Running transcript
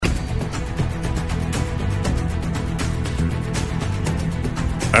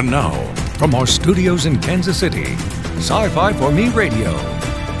And now, from our studios in Kansas City, Sci-Fi for Me Radio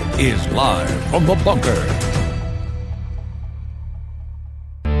is live from the bunker.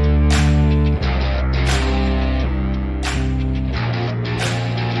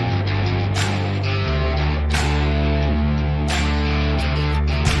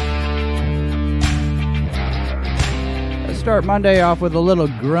 Let's start Monday off with a little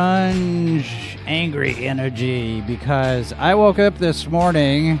grunge angry energy, because I woke up this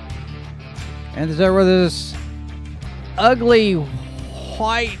morning and there was this ugly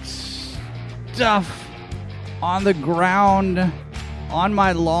white stuff on the ground on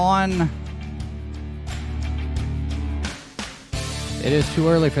my lawn. It is too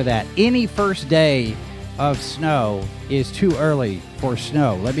early for that. Any first day of snow is too early for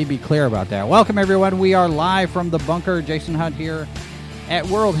snow. Let me be clear about that. Welcome, everyone. We are live from the bunker. Jason Hunt here at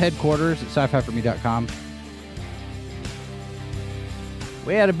World Headquarters at sci-fi4me.com.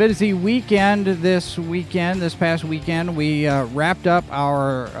 We had a busy weekend this past weekend. We wrapped up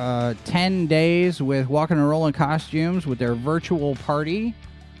our 10 days with Walking and Rolling Costumes with their virtual party.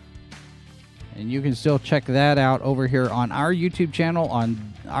 And you can still check that out over here on our YouTube channel,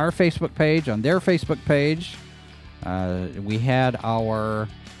 on our Facebook page, on their Facebook page. We had our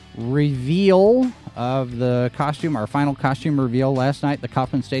reveal of the costume, our final costume reveal last night, the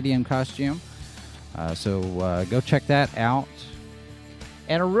Kauffman Stadium costume. So go check that out.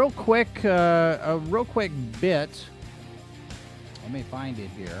 And a real quick bit. Let me find it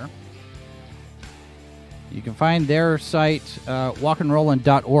here. You can find their site,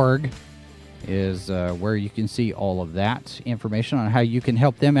 walkandrollin.org, is where you can see all of that information on how you can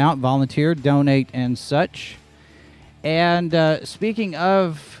help them out, volunteer, donate, and such. And speaking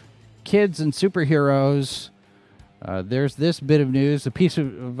of kids and superheroes, there's this bit of news, a piece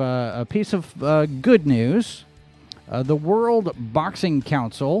of good news. The World Boxing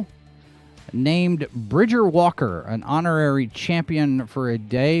Council named Bridger Walker an honorary champion for a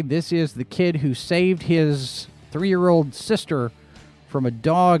day. This is the kid who saved his 3-year-old sister from a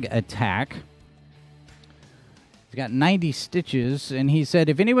dog attack. He's got 90 stitches, and he said,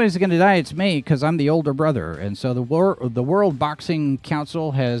 if anybody's going to die, it's me, because I'm the older brother. And so the World Boxing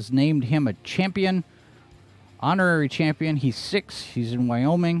Council has named him a champion, honorary champion. He's 6. He's in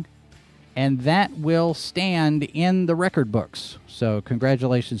Wyoming, and that will stand in the record books. So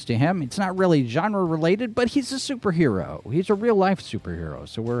congratulations to him. It's not really genre-related, but he's a superhero. He's a real-life superhero,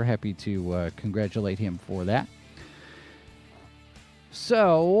 so we're happy to congratulate him for that.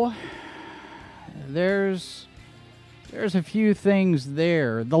 So there's a few things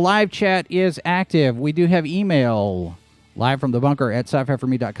there. The live chat is active. We do have email, live from the bunker at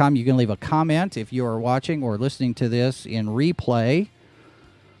sci-fi4me.com. You can leave a comment if you are watching or listening to this in replay.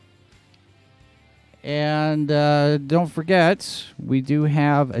 And don't forget, we do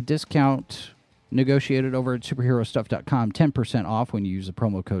have a discount negotiated over at superherostuff.com, 10% off when you use the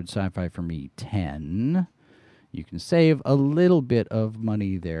promo code sci-fi4me10. You can save a little bit of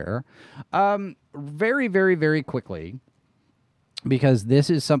money there. Very, very, very quickly, because this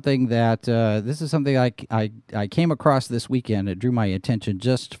is something that I came across this weekend. It drew my attention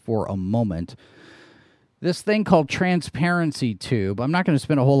just for a moment. This thing called Transparency Tube. I'm not going to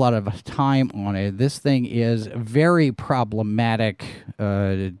spend a whole lot of time on it. This thing is very problematic.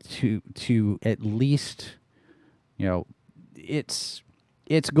 To at least,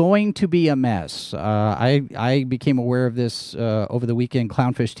 it's going to be a mess. I became aware of this over the weekend.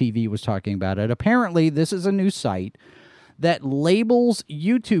 Clownfish TV was talking about it. Apparently, this is a new site that labels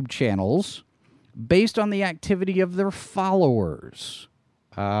YouTube channels based on the activity of their followers.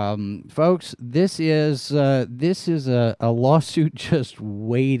 Folks, this is a lawsuit just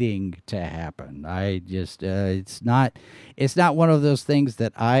waiting to happen. It's not one of those things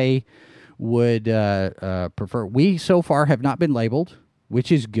that I would prefer. We so far have not been labeled,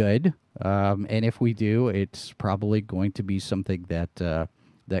 which is good. And if we do, it's probably going to be something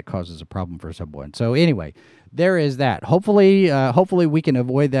that causes a problem for someone. So anyway, there is that. Hopefully we can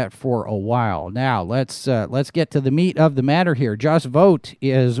avoid that for a while. Now let's get to the meat of the matter here. Josh Vogt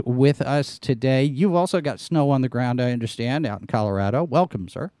is with us today. You've also got snow on the ground, I understand, out in Colorado. Welcome,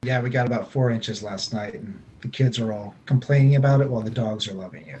 sir. Yeah, we got about 4 inches last night, and the kids are all complaining about it while the dogs are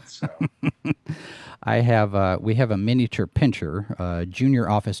loving it. So. We have a miniature pincher, junior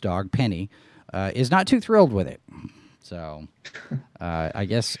office dog, Penny, is not too thrilled with it. So I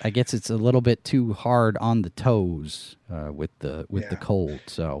guess it's a little bit too hard on the toes with the cold.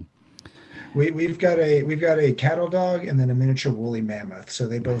 So we've got a cattle dog and then a miniature woolly mammoth. So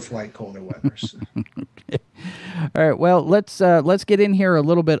they both like colder weathers. Okay. All right. Well, let's get in here a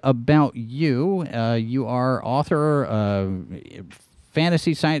little bit about you. You are author,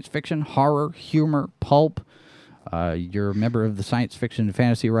 fantasy, science fiction, horror, humor, pulp. You're a member of the Science Fiction and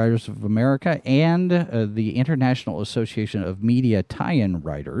Fantasy Writers of America and the International Association of Media Tie-in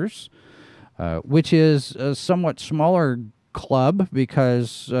Writers, which is a somewhat smaller club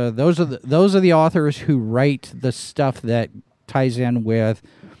because those are the authors who write the stuff that ties in with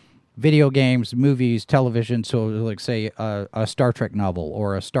video games, movies, television. So, like, say, a Star Trek novel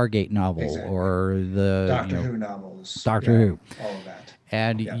or a Stargate novel or the Doctor Who novels. Doctor Who. All of that.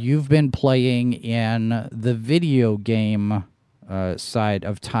 And you've been playing in the video game side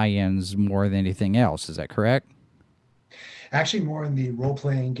of tie-ins more than anything else. Is that correct? Actually, more in the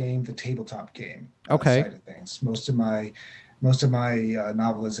role-playing game, the tabletop game side of things. Most of my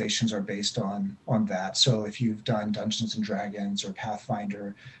novelizations are based on that. So if you've done Dungeons and Dragons or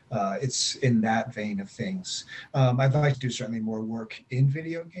Pathfinder, it's in that vein of things. I'd like to do certainly more work in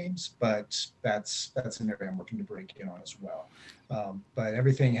video games, but that's an area I'm working to break in on as well. But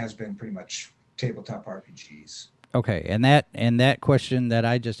everything has been pretty much tabletop RPGs. Okay, and that question that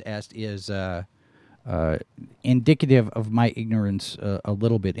I just asked is indicative of my ignorance a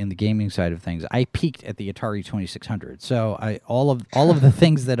little bit in the gaming side of things. I peaked at the Atari 2600, so all of the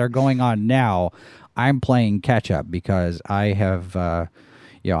things that are going on now, I'm playing catch up because I have,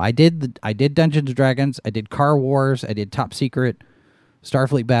 I did Dungeons and Dragons, I did Car Wars, I did Top Secret,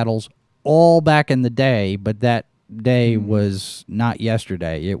 Starfleet Battles, all back in the day, but that day was not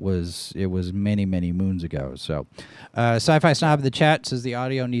yesterday. It was many, many moons ago. So Sci-Fi Snob in the chat says the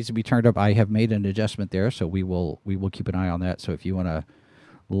audio needs to be turned up. I have made an adjustment there, so we will keep an eye on that. So if you want to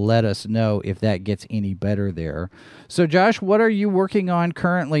let us know if that gets any better there. So Josh, what are you working on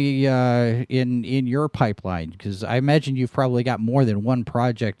currently in your pipeline? Because I imagine you've probably got more than one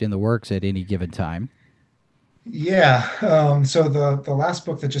project in the works at any given time. Yeah. So the last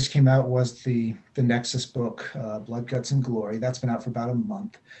book that just came out was the Nexus book, Blood, Guts, and Glory. That's been out for about a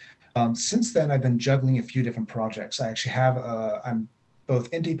month. Since then, I've been juggling a few different projects. I actually have I'm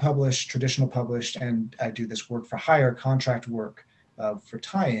both indie published, traditional published, and I do this work for hire, contract work for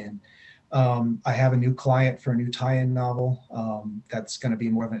tie-in. I have a new client for a new tie-in novel that's going to be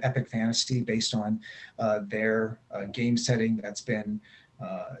more of an epic fantasy based on their game setting that's been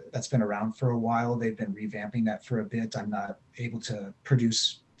around for a while. They've been revamping that for a bit. I'm not able to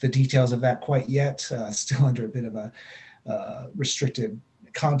produce the details of that quite yet, still under a bit of a restricted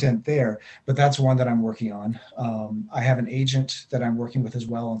content there, but that's one that I'm working on. I have an agent that I'm working with as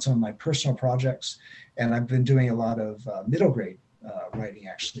well on some of my personal projects, and I've been doing a lot of middle grade writing,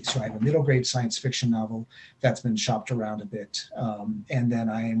 actually. So I have a middle grade science fiction novel that's been shopped around a bit, and then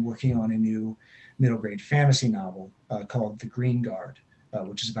I am working on a new middle grade fantasy novel called The Green Guard,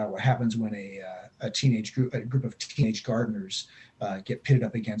 which is about what happens when a group of teenage gardeners get pitted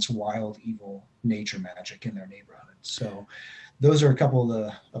up against wild, evil nature magic in their neighborhood. So those are a couple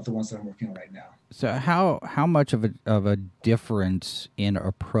of the ones that I'm working on right now. So how much of a difference in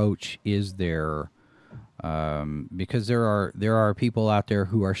approach is there? Because there are people out there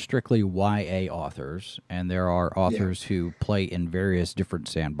who are strictly YA authors, and there are authors who play in various different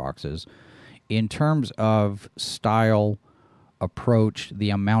sandboxes. In terms of style, approach, the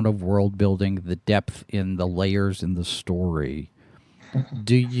amount of world building, the depth in the layers in the story,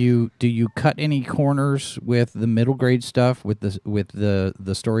 do you cut any corners with the middle grade stuff, with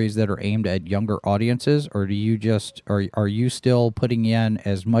the stories that are aimed at younger audiences, or do you just are you still putting in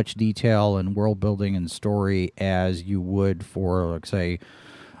as much detail and world building and story as you would for, like, say,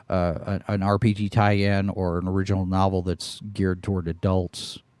 an RPG tie-in or an original novel that's geared toward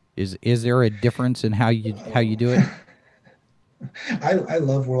adults? Is there a difference in how you do it? I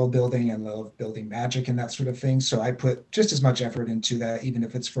love world building and love building magic and that sort of thing. So I put just as much effort into that, even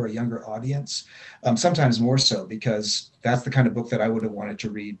if it's for a younger audience, sometimes more so, because that's the kind of book that I would have wanted to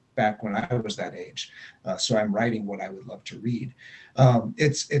read back when I was that age. So I'm writing what I would love to read.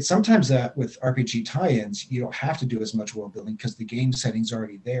 It's sometimes that with RPG tie-ins, you don't have to do as much world building because the game setting's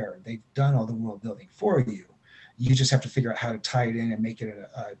already there. They've done all the world building for you. You just have to figure out how to tie it in and make it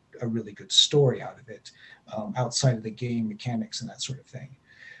a really good story out of it, outside of the game mechanics and that sort of thing.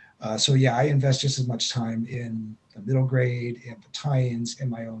 So yeah, I invest just as much time in the middle grade, in the tie-ins, in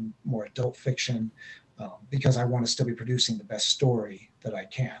my own more adult fiction, because I want to still be producing the best story that I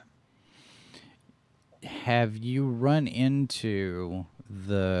can. Have you run into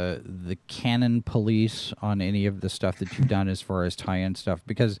the canon police on any of the stuff that you've done as far as tie-in stuff?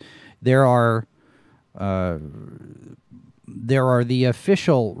 Because there are the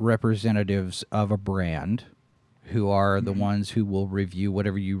official representatives of a brand who are the ones who will review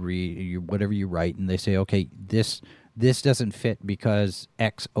whatever you read, whatever you write, and they say, okay, this doesn't fit because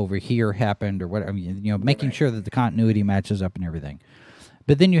X over here happened, or what. I mean, making sure that the continuity matches up and everything.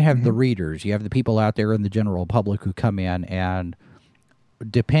 But then you have the readers. You have the people out there in the general public who come in, and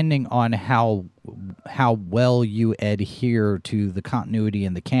depending on how well you adhere to the continuity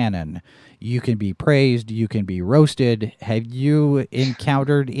and the canon, you can be praised, you can be roasted. Have you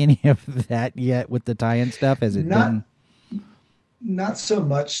encountered any of that yet with the tie-in stuff? Has it been? Not so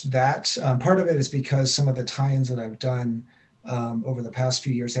much that. Part of it is because some of the tie-ins that I've done over the past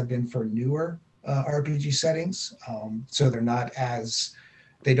few years have been for newer RPG settings. So they're not as,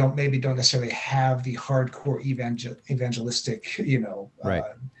 they don't necessarily have the hardcore evangelistic, Right.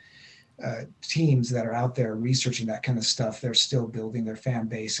 Teams that are out there researching that kind of stuff. They're still building their fan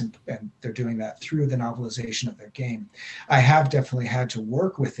base, and they're doing that through the novelization of their game. I have definitely had to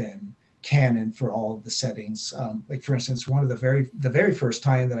work within canon for all of the settings. Like for instance, one of the very first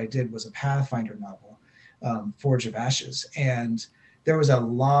tie-in that I did was a Pathfinder novel, Forge of Ashes, and there was a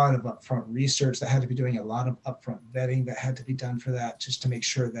lot of upfront research that had to be doing, a lot of upfront vetting that had to be done for that, just to make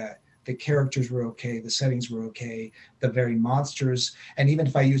sure that the characters were okay, the settings were okay, the very monsters. And even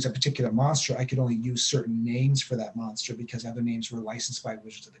if I use a particular monster, I could only use certain names for that monster because other names were licensed by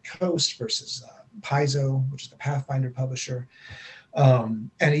Wizards of the Coast versus Paizo, which is the Pathfinder publisher.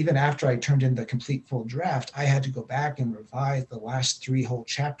 And even after I turned in the complete full draft, I had to go back and revise the last 3 whole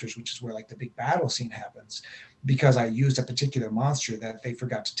chapters, which is where like the big battle scene happens, because I used a particular monster that they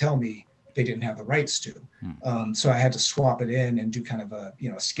forgot to tell me they didn't have the rights to. So I had to swap it in and do kind of a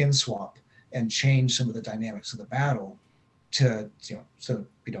skin swap and change some of the dynamics of the battle to so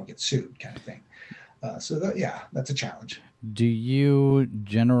we don't get sued, kind of thing. That's a challenge. Do you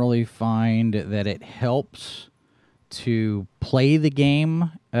generally find that it helps to play the game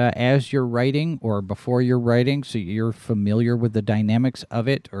as you're writing or before you're writing, so you're familiar with the dynamics of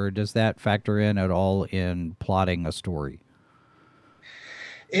it, or does that factor in at all in plotting a story?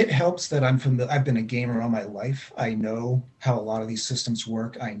 It helps that I'm familiar. I've been a gamer all my life. I know how a lot of these systems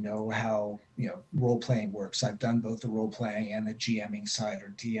work. I know how role playing works. I've done both the role playing and the GMing side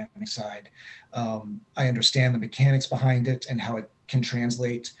or DMing side. I understand the mechanics behind it and how it can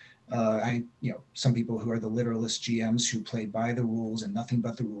translate. Some people who are the literalist GMs who play by the rules and nothing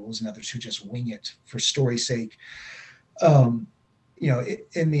but the rules, and others who just wing it for story's sake. In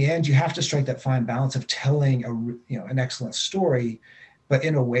the end, you have to strike that fine balance of telling an excellent story, but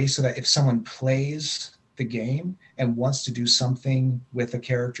in a way so that if someone plays the game and wants to do something with a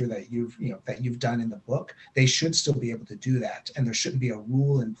character that you've done in the book, they should still be able to do that, and there shouldn't be a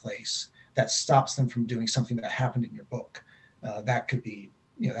rule in place that stops them from doing something that happened in your book. That could be,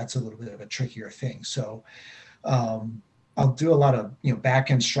 that's a little bit of a trickier thing. So I'll do a lot of back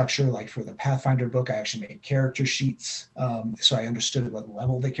end structure. Like for the Pathfinder book, I actually made character sheets, so I understood what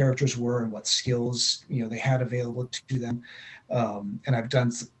level the characters were and what skills they had available to them. And I've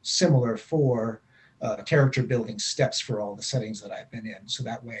done similar for character building steps for all the settings that I've been in, so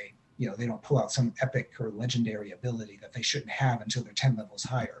that way they don't pull out some epic or legendary ability that they shouldn't have until they're 10 levels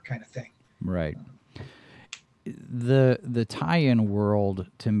higher, kind of thing. Right. The tie-in world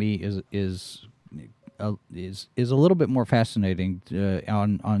to me is a little bit more fascinating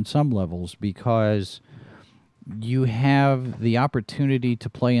on some levels, because you have the opportunity to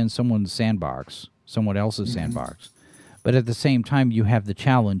play in someone else's sandbox, but at the same time you have the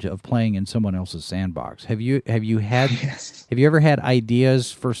challenge of playing in someone else's sandbox. Have you ever had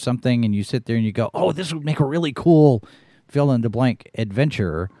ideas for something and you sit there and you go, oh, this would make a really cool fill in the blank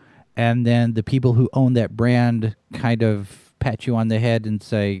adventure, and then the people who own that brand kind of pat you on the head and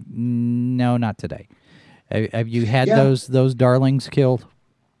say, no, not today? Have you had those darlings killed?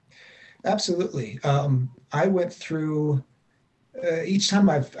 Absolutely. I went through each time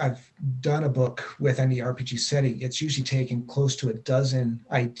I've done a book with any RPG setting, it's usually taken close to a dozen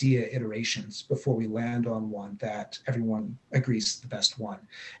idea iterations before we land on one that everyone agrees is the best one.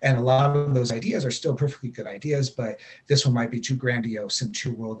 And a lot of those ideas are still perfectly good ideas, but this one might be too grandiose and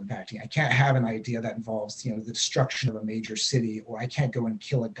too world impacting. I can't have an idea that involves, the destruction of a major city, or I can't go and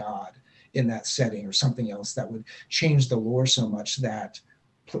kill a god in that setting, or something else that would change the lore so much that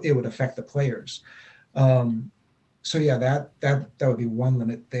it would affect the players. So yeah, that would be one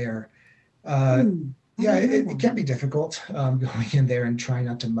limit there. It can be difficult going in there and trying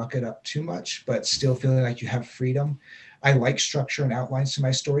not to muck it up too much, but still feeling like you have freedom. I like structure and outlines to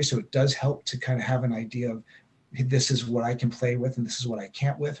my story, so it does help to kind of have an idea of this is what I can play with and this is what I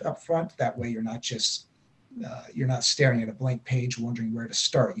can't with up front. That way you're not just you're not staring at a blank page wondering where to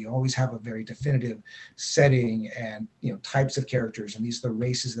start. You always have a very definitive setting and types of characters, and these are the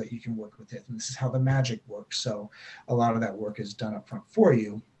races that you can work with it, and this is how the magic works. So a lot of that work is done up front for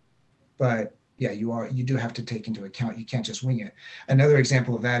you, but yeah, you do have to take into account, you can't just wing it. Another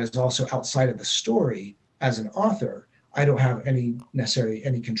example of that is also outside of the story. As an author, I don't have necessarily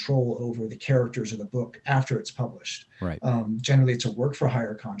any control over the characters of the book after it's published. Right. Generally, it's a work for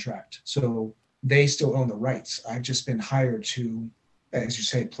hire contract, so they still own the rights. I've just been hired to, as you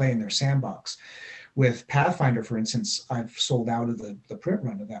say, play in their sandbox. With Pathfinder, for instance, I've sold out of the print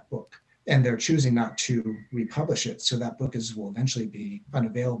run of that book, and they're choosing not to republish it. So that book will eventually be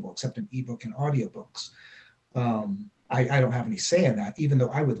unavailable except in ebook and audiobooks. I don't have any say in that, even though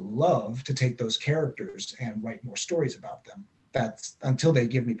I would love to take those characters and write more stories about them. That's until they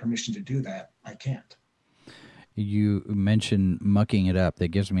give me permission to do that, I can't. You mentioned mucking it up. That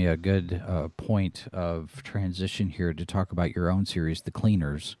gives me a good point of transition here to talk about your own series, The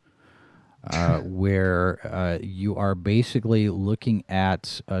Cleaners, where you are basically looking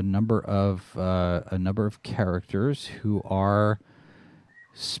at a number of characters who are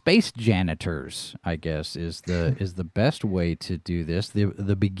space janitors, I guess is the best way to do this.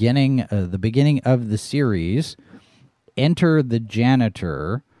 The beginning of the series, Enter the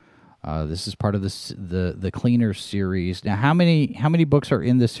Janitor. This is part of the Cleaner series. Now, how many books are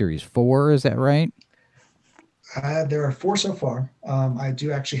in this series? 4, is that right? There are 4 so far. I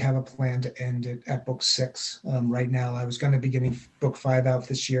do actually have a plan to end it at book 6. Right now, I was going to be getting book 5 out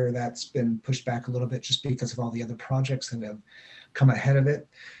this year. That's been pushed back a little bit just because of all the other projects that have come ahead of it.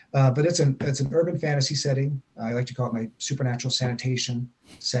 But it's an urban fantasy setting. I like to call it my supernatural sanitation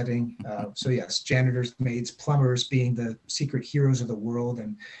setting. So yes, janitors, maids, plumbers being the secret heroes of the world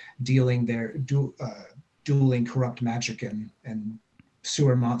and dueling corrupt magic and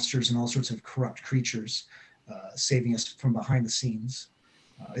sewer monsters and all sorts of corrupt creatures, saving us from behind the scenes.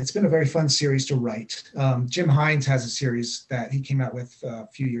 It's been a very fun series to write. Jim Hines has a series that he came out with a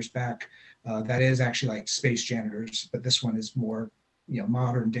few years back that is actually like space janitors, but this one is more,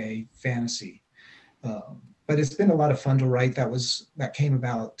 modern day fantasy. But it's been a lot of fun to write. That came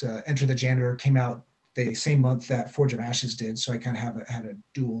about. Enter the Janitor came out the same month that Forge of Ashes did, so I kind of had a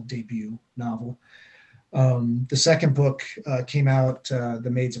dual debut novel. The second book came out, The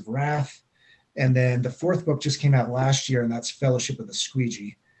Maids of Wrath, and then the 4th book just came out last year, and that's Fellowship of the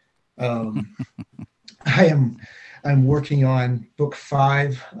Squeegee. I'm working on book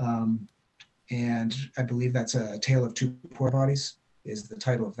 5, and I believe that's A Tale of Two Porta Potties is the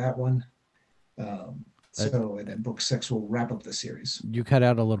title of that one. And then book 6 will wrap up the series. You cut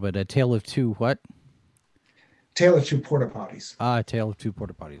out a little bit. A Tale of Two what? Tale of Two Porta Potties. Tale of Two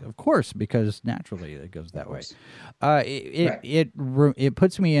Porta Potties. Of course, because naturally it goes that way. It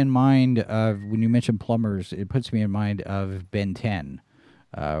puts me in mind of, when you mention plumbers, it puts me in mind of Ben 10,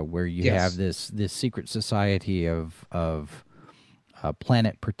 where you have this secret society of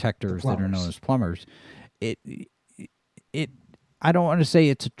planet protectors that are known as plumbers. I don't want to say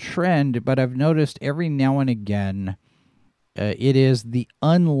it's a trend, but I've noticed every now and again it is the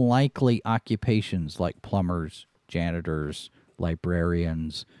unlikely occupations like plumbers, janitors,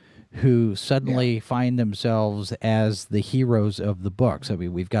 librarians, who suddenly find themselves as the heroes of the books. I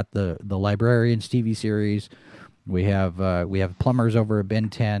mean, we've got the Librarians TV series. We have plumbers over at Ben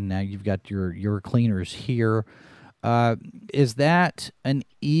 10. Now you've got your cleaners here. Is that an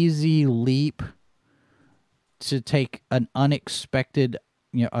easy leap to take an unexpected,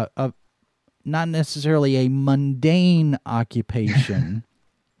 not necessarily a mundane occupation,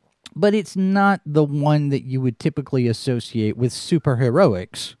 but it's not the one that you would typically associate with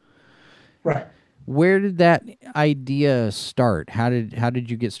superheroics? Right. Where did that idea start? How did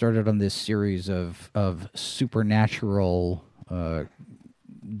you get started on this series of supernatural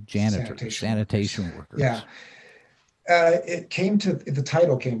sanitation workers? Yeah. The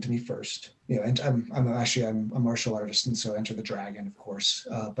title came to me first, and I'm a martial artist, and so Enter the Dragon, of course,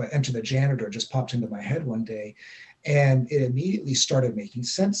 but Enter the Janitor just popped into my head one day, and it immediately started making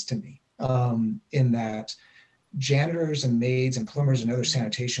sense to me, in that janitors and maids and plumbers and other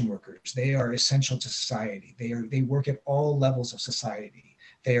sanitation workers, they are essential to society. They work at all levels of society.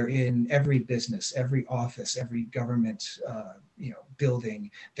 They are in every business, every office, every government, building.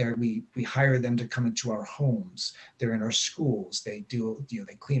 We hire them to come into our homes. They're in our schools. They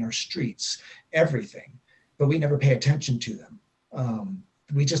they clean our streets, everything. But we never pay attention to them. And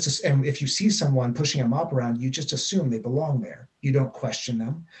if you see someone pushing a mop around, you just assume they belong there. You don't question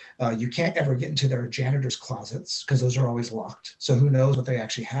them. You can't ever get into their janitor's closets because those are always locked. So who knows what they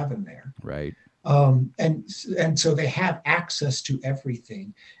actually have in there? Right. And so they have access to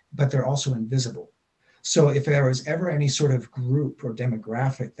everything, but they're also invisible. So if there was ever any sort of group or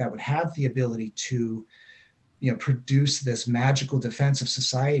demographic that would have the ability to, produce this magical defense of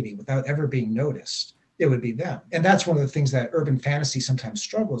society without ever being noticed, it would be them. And that's one of the things that urban fantasy sometimes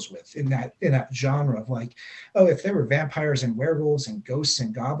struggles with in that genre of like, oh, if there were vampires and werewolves and ghosts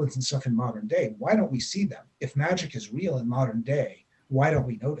and goblins and stuff in modern day, why don't we see them? If magic is real in modern day, why don't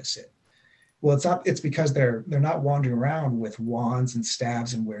we notice it? Well, it's because they're not wandering around with wands and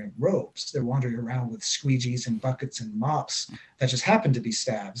staves and wearing robes. They're wandering around with squeegees and buckets and mops that just happen to be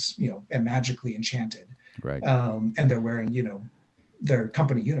staves, and magically enchanted. Right. And they're wearing, their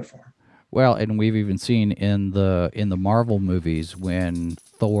company uniform. Well, and we've even seen in the Marvel movies when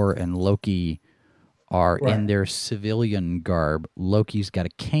Thor and Loki are in their civilian garb, Loki's got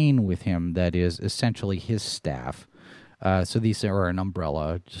a cane with him that is essentially his staff. So these are an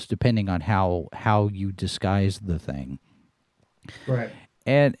umbrella, just depending on how you disguise the thing. Right.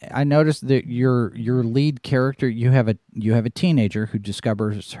 And I noticed that your lead character, you have a teenager who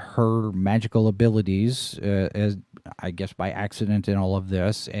discovers her magical abilities, as I guess by accident in all of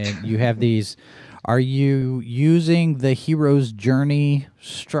this, and you have these. Are you using the hero's journey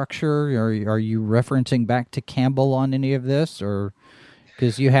structure? Are you referencing back to Campbell on any of this, or?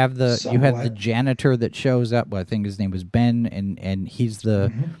 Because you have the janitor that shows up. Well, I think his name was Ben, and he's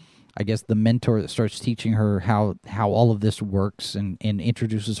the, I guess, the mentor that starts teaching her how all of this works and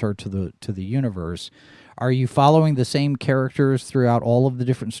introduces her to the universe. Are you following the same characters throughout all of the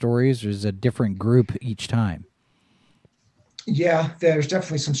different stories, or is it a different group each time? Yeah, there's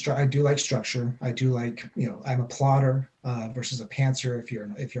definitely some. I do like structure. I do like, I'm a plotter versus a pantser. If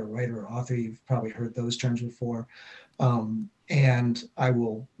you're a writer or author, you've probably heard those terms before. And I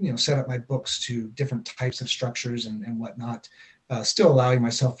will, set up my books to different types of structures and whatnot, still allowing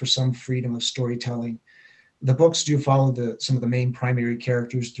myself for some freedom of storytelling. The books do follow some of the main primary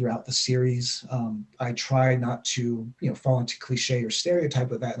characters throughout the series. I try not to, fall into cliche or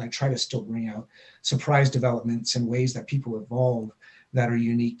stereotype of that, and I try to still bring out surprise developments and ways that people evolve that are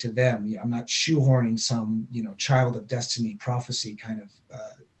unique to them. I'm not shoehorning some, child of destiny prophecy kind of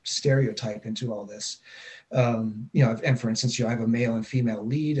stereotype into all this. And for instance, I have a male and female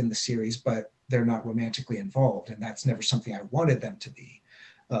lead in the series, but they're not romantically involved, and that's never something I wanted them to be.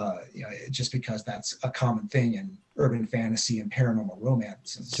 Just because that's a common thing in urban fantasy and paranormal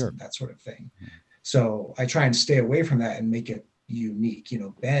romance and that sort of thing. So I try and stay away from that and make it unique.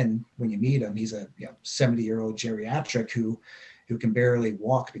 Ben, when you meet him, he's a 70-year-old geriatric who can barely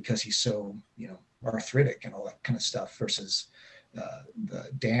walk because he's so arthritic and all that kind of stuff, versus the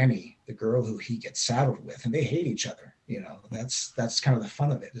Danny, the girl who he gets saddled with, and they hate each other. That's kind of the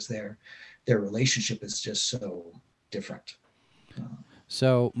fun of it, is their relationship is just so different.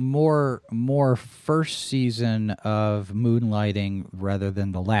 So more first season of Moonlighting rather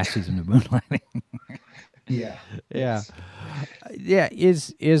than the last season of Moonlighting. Yeah. Yeah.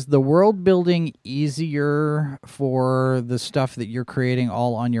 Is the world building easier for the stuff that you're creating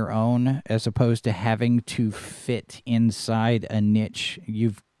all on your own, as opposed to having to fit inside a niche?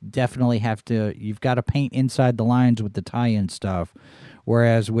 You've got to paint inside the lines with the tie-in stuff,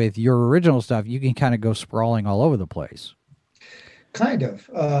 whereas with your original stuff, you can kind of go sprawling all over the place. Kind of.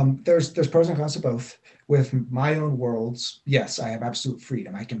 There's pros and cons to both. With my own worlds, yes, I have absolute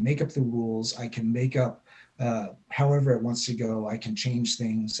freedom. I can make up the rules. I can make up however it wants to go. I can change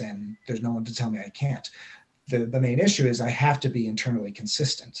things, and there's no one to tell me I can't. The main issue is I have to be internally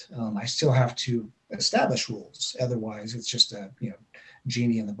consistent. I still have to establish rules. Otherwise, it's just a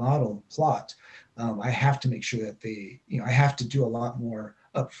genie in the bottle plot. I have to make sure that I have to do a lot more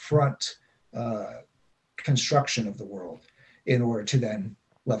upfront construction of the world in order to then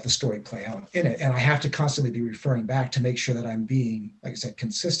let the story play out in it. And I have to constantly be referring back to make sure that I'm being, like I said,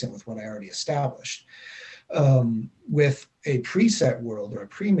 consistent with what I already established. With a preset world or a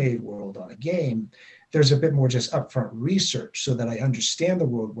pre-made world on a game, there's a bit more just upfront research so that I understand the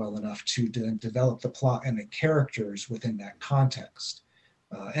world well enough to then develop the plot and the characters within that context.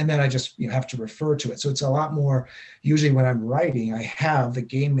 And then I just have to refer to it. So it's a lot more, usually when I'm writing, I have the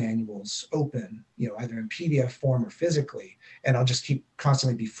game manuals open, either in PDF form or physically, and I'll just keep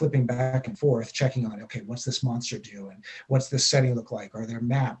constantly be flipping back and forth, checking on, okay, what's this monster do? And what's this setting look like? Are there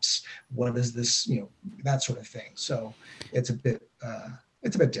maps? What is this, that sort of thing. So it's a bit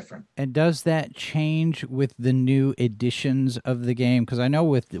different. And does that change with the new editions of the game? Because I know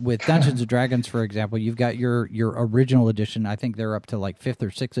with Dungeons & Dragons, for example, you've got your original edition. I think they're up to like 5th or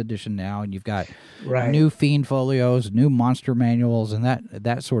 6th edition now, and you've got new Fiend folios, new monster manuals, and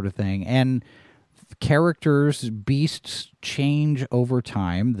that sort of thing. And characters, beasts change over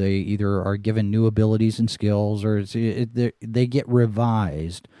time. They either are given new abilities and skills, or they get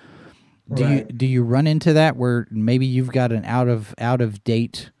revised. Do you run into that where maybe you've got an out of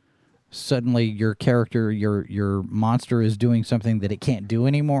date, suddenly your character, your monster is doing something that it can't do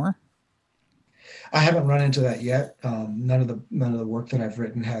anymore? I haven't run into that yet. None of the work that I've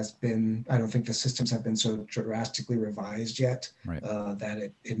written has been. I don't think the systems have been so drastically revised yet Right. that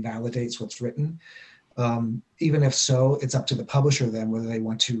it invalidates what's written. Even if so, it's up to the publisher then whether they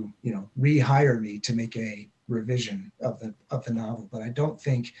want to, rehire me to make a revision of the novel. But I don't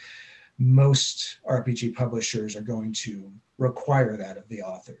think most RPG publishers are going to require that of the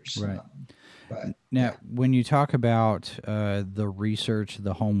authors. Right. But now, when you talk about the research,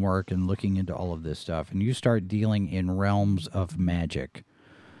 the homework, and looking into all of this stuff, and you start dealing in realms of magic,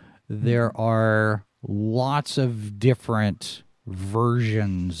 there are lots of different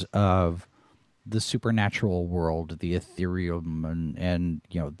versions of the supernatural world, the ethereum, and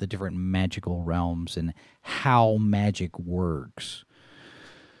the different magical realms and how magic works.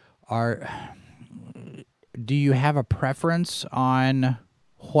 Do you have a preference on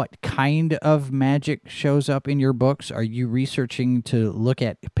what kind of magic shows up in your books? Are you researching to look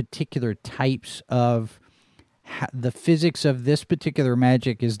at particular types of the physics of this particular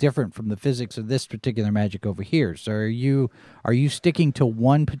magic is different from the physics of this particular magic over here? So are you sticking to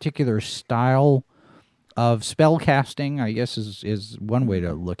one particular style of spell casting, I guess is one way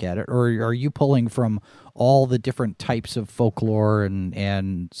to look at it, or are you pulling from all the different types of folklore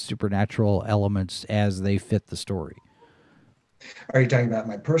and supernatural elements as they fit the story? are you talking about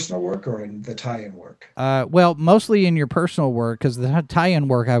my personal work or in the tie-in work? Well, mostly in your personal work, because the tie-in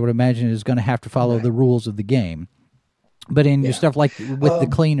work, I would imagine, is going to have to follow Right. the rules of the game. But in your Yeah. stuff like with the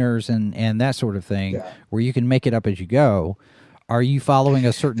cleaners and that sort of thing, Yeah. where you can make it up as you go, are you following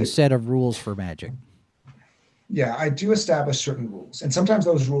a certain set of rules for magic? Yeah, I do establish certain rules, and sometimes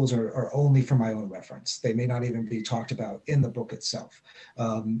those rules are only for my own reference. They may not even be talked about in the book itself.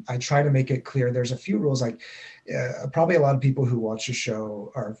 I try to make it clear. There's a few rules, like probably a lot of people who watch the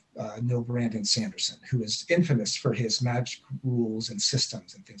show know Brandon Sanderson, who is infamous for his magic rules and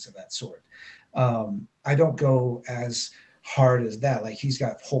systems and things of that sort. I don't go as hard as that. Like, he's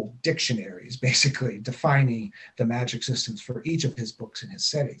got whole dictionaries basically defining the magic systems for each of his books and his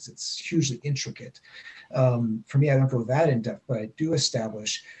settings. It's hugely intricate. For me, I don't go that in depth, but I do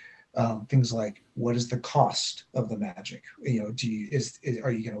establish things like, what is the cost of the magic? Are you going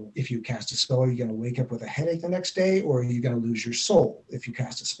to, if you cast a spell, are you going to wake up with a headache the next day, or are you going to lose your soul if you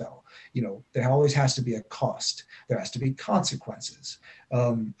cast a spell? There always has to be a cost. There has to be consequences.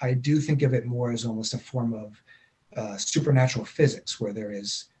 I do think of it more as almost a form of supernatural physics, where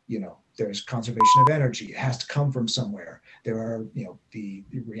there's conservation of energy. It has to come from somewhere. There are, the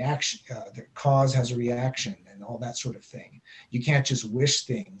reaction, the cause has a reaction and all that sort of thing. You can't just wish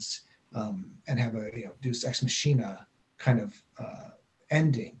things and have a, Deus Ex Machina kind of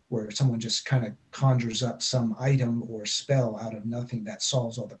ending where someone just kind of conjures up some item or spell out of nothing that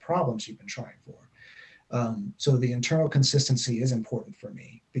solves all the problems you've been trying for. So the internal consistency is important for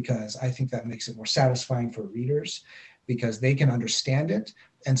me, because I think that makes it more satisfying for readers, because they can understand it.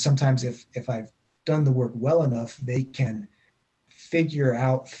 And sometimes if I've done the work well enough, they can figure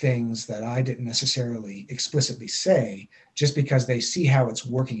out things that I didn't necessarily explicitly say, just because they see how it's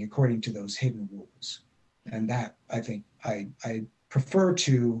working according to those hidden rules. And that, I think, I prefer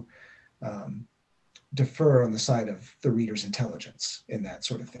to defer on the side of the reader's intelligence in that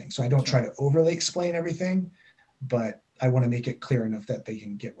sort of thing. So I don't try to overly explain everything, but I want to make it clear enough that they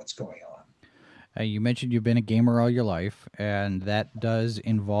can get what's going on. You mentioned you've been a gamer all your life, and that does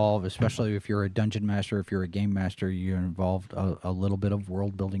involve, especially if you're a dungeon master, if you're a game master, you're involved a little bit of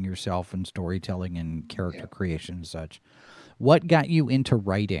world building yourself and storytelling and character creation and such. What got you into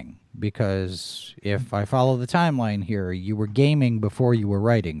writing? Because if I follow the timeline here, you were gaming before you were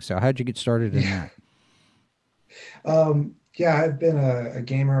writing. So how'd you get started in that? I've been a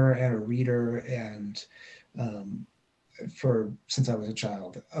gamer and a reader, and since I was a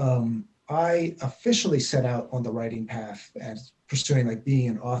child. I officially set out on the writing path as pursuing like being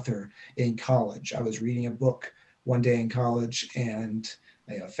an author in college. I was reading a book one day in college, and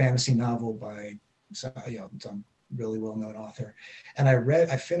a fantasy novel by some really well-known author. And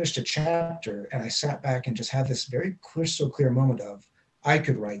I finished a chapter, and I sat back and just had this very crystal clear moment of, I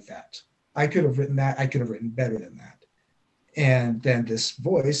could write that. I could have written that. I could have written better than that. And then this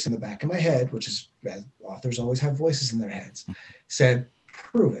voice in the back of my head, which is, as authors always have voices in their heads, said,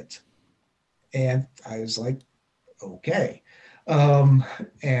 prove it. And I was like, okay.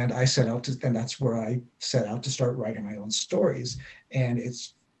 And I set out to, and that's where I set out to start writing my own stories. And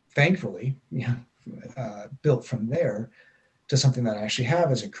it's thankfully built from there to something that I actually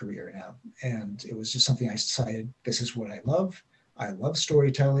have as a career now. And it was just something I decided, this is what I love. I love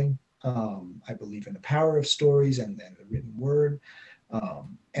storytelling. I believe in the power of stories and the written word.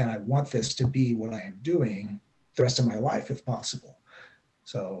 And I want this to be what I am doing the rest of my life, if possible.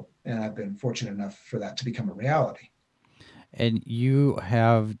 So, and I've been fortunate enough for that to become a reality. And you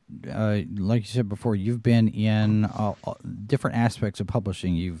have, like you said before, you've been in different aspects of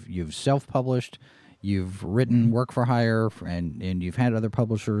publishing. You've self-published, you've written work for hire, and you've had other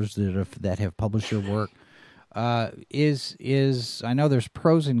publishers that have published your work. I know there's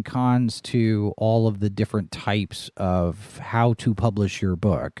pros and cons to all of the different types of how to publish your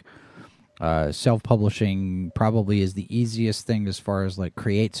book. Self-publishing probably is the easiest thing as far as like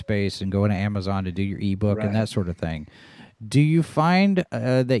create space and go into Amazon to do your ebook and that sort of thing. Do you find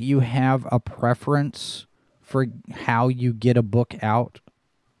that you have a preference for how you get a book out?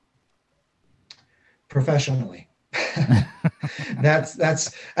 Professionally.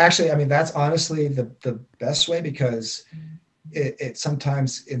 That's actually, I mean, that's honestly the best way, because it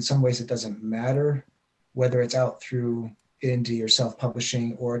sometimes, in some ways, it doesn't matter whether it's out through indie or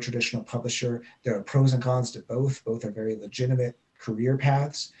self-publishing or a traditional publisher. There are pros and cons to both. Both are very legitimate career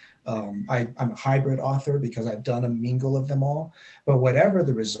paths. I'm a hybrid author because I've done a mingle of them all. But whatever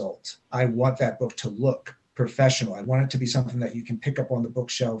the result, I want that book to look professional. I want it to be something that you can pick up on the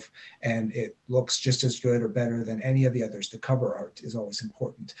bookshelf and it looks just as good or better than any of the others. The cover art is always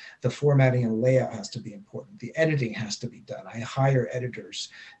important. The formatting and layout has to be important. The editing has to be done. I hire editors,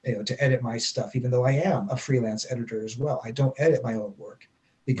 to edit my stuff, even though I am a freelance editor as well. I don't edit my own work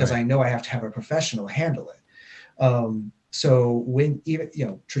because I know I have to have a professional handle it. So when even,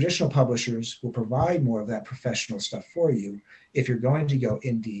 traditional publishers will provide more of that professional stuff for you. If you're going to go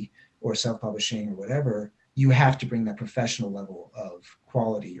indie or self-publishing or whatever, you have to bring that professional level of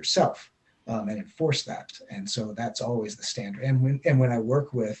quality yourself and enforce that. And so that's always the standard. And when I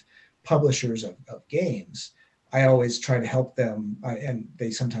work with publishers of games, I always try to help them, and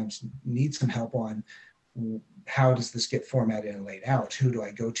they sometimes need some help on how does this get formatted and laid out? Who do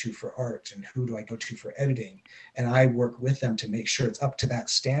I go to for art and who do I go to for editing? And I work with them to make sure it's up to that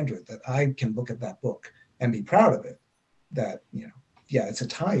standard, that I can look at that book and be proud of it, that, it's a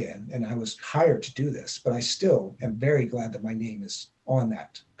tie-in and I was hired to do this, but I still am very glad that my name is on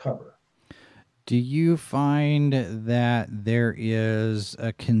that cover. Do you find that there is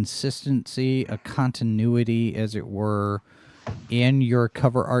a consistency, a continuity, as it were, in your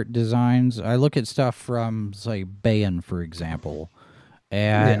cover art designs? I look at stuff from, say, Baen, for example,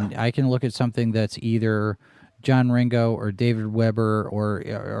 and I can look at something that's either John Ringo or David Weber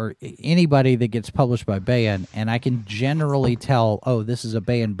or anybody that gets published by Baen, and I can generally tell, oh, this is a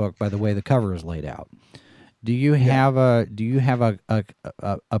Baen book by the way the cover is laid out. Do you have a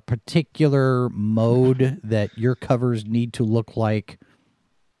particular mode that your covers need to look like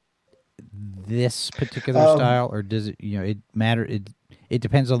this particular style, or does it it matter? It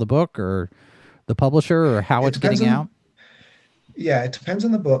depends on the book or the publisher or how it's getting out? Yeah, it depends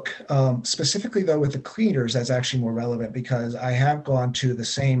on the book. Specifically, though, with the cleaners, that's actually more relevant because I have gone to the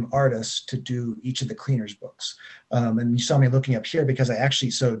same artist to do each of the cleaners books. And you saw me looking up here because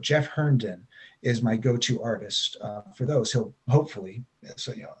so Jeff Herndon is my go-to artist for those. He'll hopefully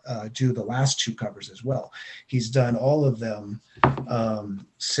do the last two covers as well. He's done all of them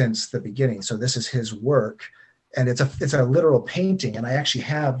since the beginning. So this is his work, and it's a literal painting. And I actually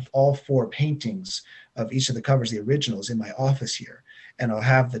have all 4 paintings of each of the covers, the originals, in my office here, and I'll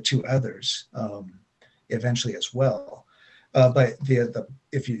have the 2 others eventually as well. But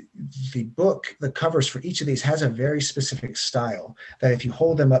the book, the covers for each of these has a very specific style that if you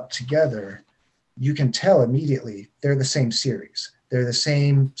hold them up together, you can tell immediately they're the same series. They're the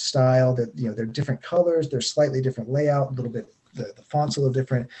same style. That they're different colors. They're slightly different layout. A little bit the font's a little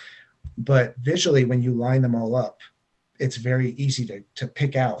different, but visually when you line them all up, it's very easy to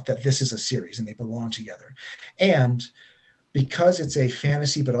pick out that this is a series and they belong together. And because it's a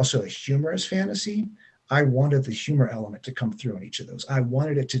fantasy, but also a humorous fantasy, I wanted the humor element to come through in each of those. I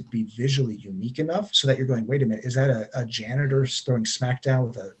wanted it to be visually unique enough so that you're going, wait a minute, is that a janitor throwing smackdown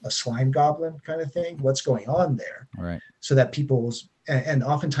with a slime goblin kind of thing? What's going on there? Right. So that and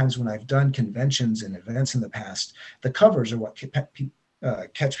oftentimes when I've done conventions and events in the past, the covers are what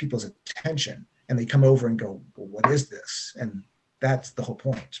catch people's attention. And they come over and go, well, what is this? And that's the whole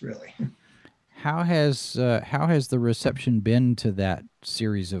point, really. How has the reception been to that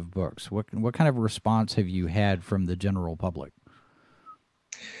series of books? What kind of response have you had from the general public?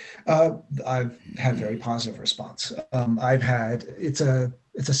 I've had very positive response. It's a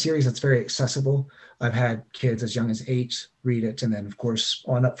series that's very accessible. I've had kids as young as 8 read it, and then of course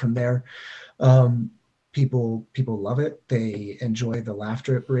on up from there. People love it. They enjoy the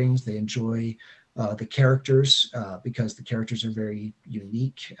laughter it brings. They enjoy the characters because the characters are very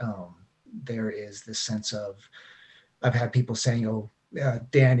unique. There is this sense of, I've had people saying, oh,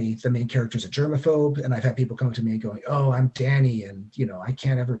 Danny, the main character, is a germaphobe, and I've had people come to me and going, "Oh, I'm Danny, and I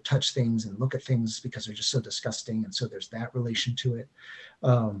can't ever touch things and look at things because they're just so disgusting." And so there's that relation to it.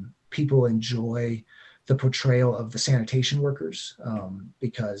 People enjoy the portrayal of the sanitation workers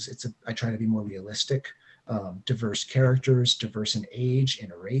because I try to be more realistic, diverse characters, diverse in age,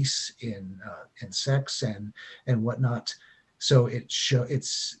 in race, in sex, and whatnot. So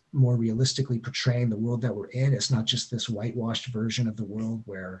it's more realistically portraying the world that we're in. It's not just this whitewashed version of the world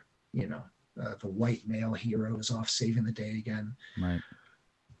where the white male hero is off saving the day again. Right.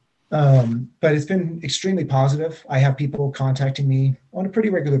 But it's been extremely positive. I have people contacting me on a pretty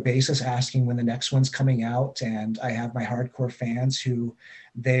regular basis asking when the next one's coming out. And I have my hardcore fans who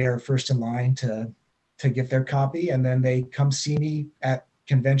they are first in line to get their copy. And then they come see me at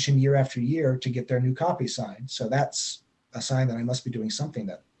convention year after year to get their new copy signed. So that's a sign that I must be doing something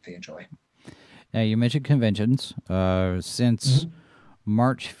that they enjoy. Now, you mentioned conventions. Since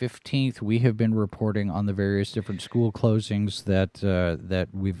March 15th, we have been reporting on the various different school closings that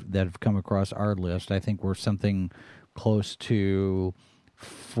have come across our list. I think we're something close to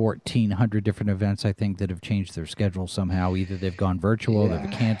 1,400 different events, I think, that have changed their schedule somehow. Either they've gone virtual, they've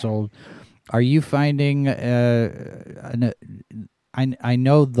canceled. Are you finding I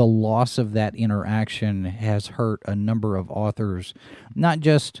know the loss of that interaction has hurt a number of authors, not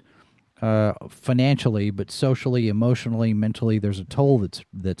just financially, but socially, emotionally, mentally. There's a toll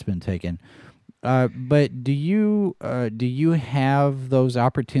that's been taken. But do you have those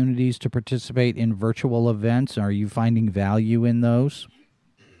opportunities to participate in virtual events? Are you finding value in those?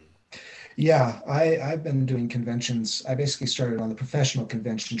 Yeah, I've been doing conventions. I basically started on the professional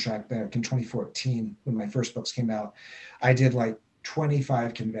convention track back in 2014 when my first books came out. I did like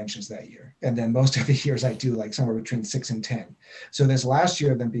 25 conventions that year. And then most of the years I do like somewhere between 6 and 10. So this last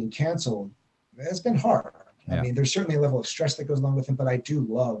year of them being canceled, it's been hard. Yeah. I mean, there's certainly a level of stress that goes along with them, but I do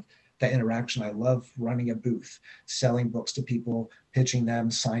love that interaction. I love running a booth, selling books to people, pitching them,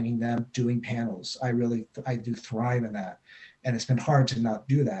 signing them, doing panels. I do thrive in that. And it's been hard to not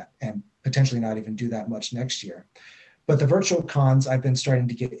do that and potentially not even do that much next year. But the virtual cons I've been starting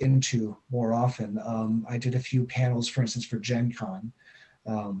to get into more often. I did a few panels, for instance, for Gen Con,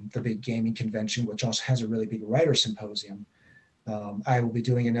 the big gaming convention, which also has a really big writer symposium. I will be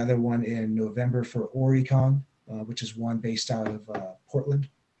doing another one in November for Oricon, which is one based out of Portland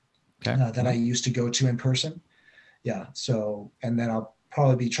that I used to go to in person. Yeah, so, and then I'll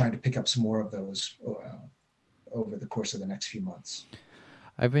probably be trying to pick up some more of those over the course of the next few months.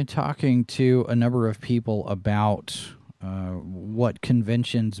 I've been talking to a number of people about what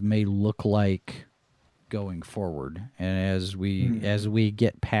conventions may look like going forward, and as we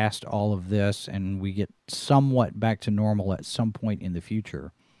get past all of this and we get somewhat back to normal at some point in the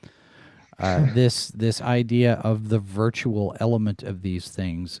future, this idea of the virtual element of these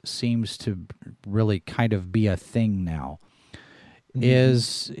things seems to really kind of be a thing now.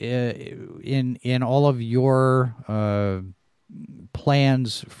 Is in all of your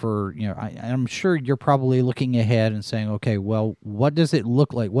plans for, I'm sure you're probably looking ahead and saying, okay, well, what does it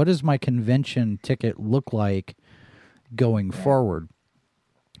look like? What does my convention ticket look like going forward?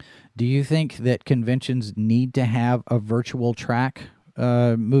 Do you think that conventions need to have a virtual track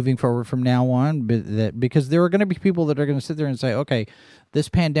moving forward from now on? Because there are going to be people that are going to sit there and say, okay, this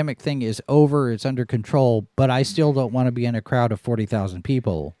pandemic thing is over, it's under control, but I still don't want to be in a crowd of 40,000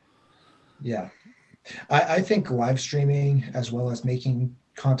 people. Yeah. I think live streaming as well as making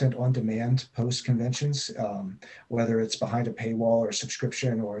content on demand post conventions, whether it's behind a paywall or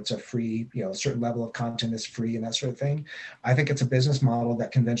subscription or it's a free, a certain level of content is free and that sort of thing. I think it's a business model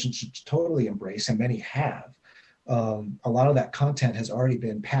that conventions should totally embrace, and many have. A lot of that content has already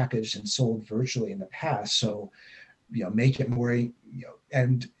been packaged and sold virtually in the past. So, make it more,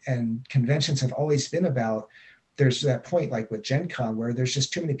 and conventions have always been about, there's that point like with Gen Con where there's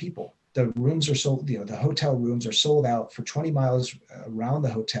just too many people. The rooms are sold, the hotel rooms are sold out for 20 miles around the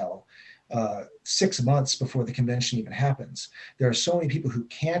hotel 6 months before the convention even happens. There are so many people who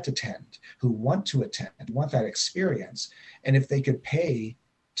can't attend, who want to attend, want that experience. And if they could pay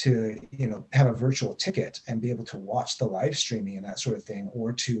to, have a virtual ticket and be able to watch the live streaming and that sort of thing,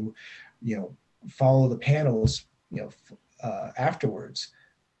 or to, follow the panels, afterwards,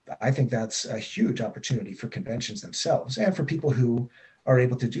 I think that's a huge opportunity for conventions themselves and for people who are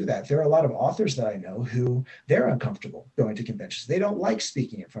able to do that. There are a lot of authors that I know who they're uncomfortable going to conventions. They don't like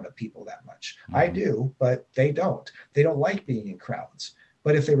speaking in front of people that much. I do, but they don't. They don't like being in crowds.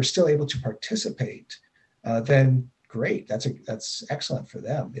 But if they were still able to participate, then great. That's excellent for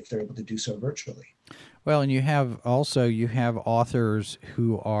them if they're able to do so virtually. Well, and you have authors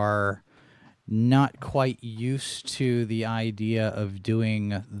who are not quite used to the idea of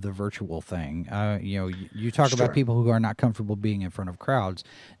doing the virtual thing. You talk about people who are not comfortable being in front of crowds.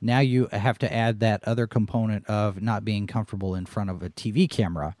 Now you have to add that other component of not being comfortable in front of a TV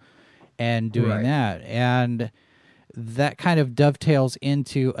camera and doing that. And that kind of dovetails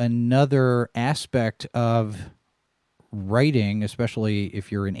into another aspect of writing, especially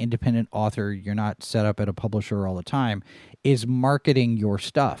if you're an independent author, you're not set up at a publisher all the time, is marketing your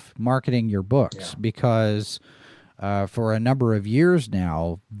stuff, marketing your books, because for a number of years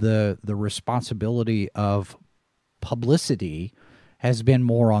now, the responsibility of publicity has been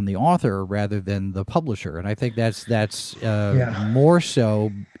more on the author rather than the publisher. And I think that's more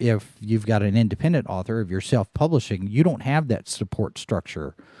so if you've got an independent author, if you're self-publishing, you don't have that support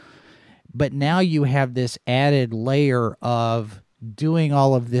structure. But now you have this added layer of doing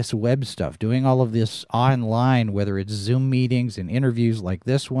all of this web stuff, doing all of this online, whether it's Zoom meetings and interviews like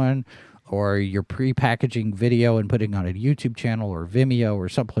this one, or you're pre-packaging video and putting on a YouTube channel or Vimeo or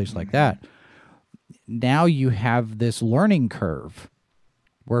someplace like that. Now you have this learning curve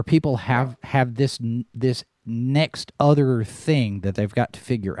where people have this next other thing that they've got to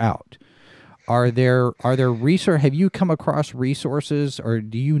figure out. Are there have you come across resources, or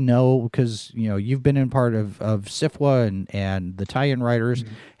do you know, because you've been in part of SFWA and the tie-in writers,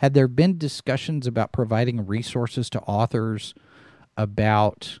 have there been discussions about providing resources to authors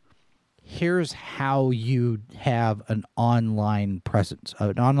about here's how you have an online presence,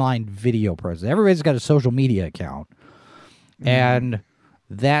 an online video presence? Everybody's got a social media account, and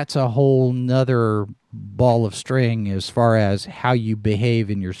that's a whole nother ball of string as far as how you behave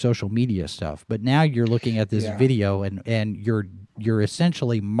in your social media stuff. But now you're looking at this video and you're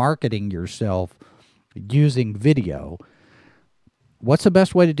essentially marketing yourself using video. What's the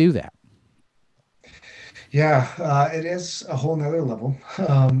best way to do that? Yeah, it is a whole nother level.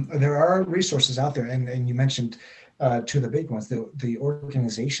 There are resources out there, and you mentioned two of the big ones, the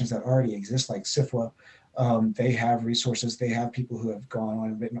organizations that already exist, like SFWA. They have resources. They have people who have gone on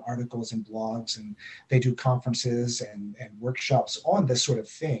and written articles and blogs, and they do conferences and workshops on this sort of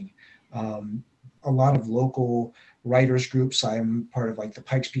thing. A lot of local writers groups. I'm part of like the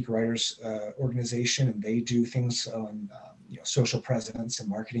Pikes Peak Writers organization, and they do things on social presence and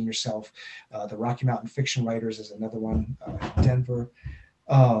marketing yourself. The Rocky Mountain Fiction Writers is another one in Denver.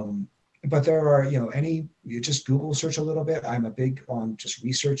 But there are, you just Google search a little bit. I'm a big on just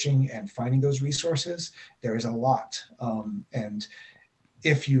researching and finding those resources. There is a lot. And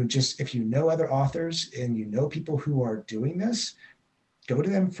if you know other authors and you know people who are doing this, go to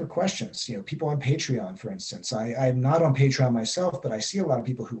them for questions. People on Patreon, for instance. I'm not on Patreon myself, but I see a lot of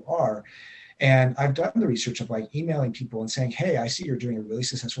people who are. And I've done the research of like emailing people and saying, hey, I see you're doing a really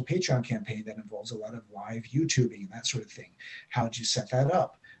successful Patreon campaign that involves a lot of live YouTubing and that sort of thing. How'd you set that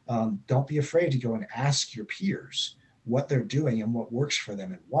up? Don't be afraid to go and ask your peers what they're doing and what works for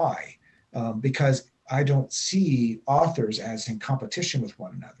them and why. Because I don't see authors as in competition with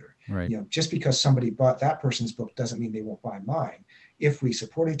one another. Right. Just because somebody bought that person's book doesn't mean they won't buy mine. If we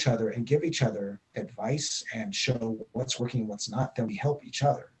support each other and give each other advice and show what's working and what's not, then we help each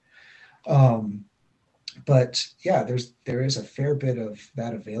other. But yeah, there is a fair bit of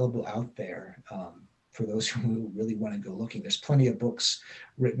that available out there. For those who really want to go looking, there's plenty of books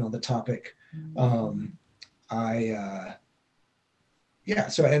written on the topic. So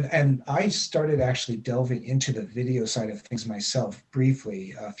I started actually delving into the video side of things myself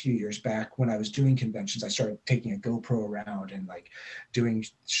briefly a few years back when I was doing conventions. I started taking a GoPro around and like doing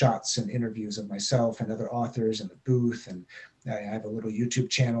shots and interviews of myself and other authors in the booth. And I have a little YouTube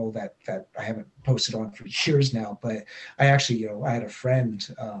channel that I haven't posted on for years now, but I actually, I had a friend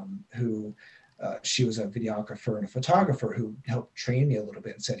who she was a videographer and a photographer who helped train me a little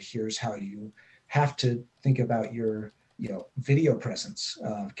bit and said, here's how you have to think about your video presence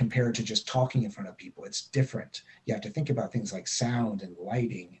compared to just talking in front of people. It's different. You have to think about things like sound and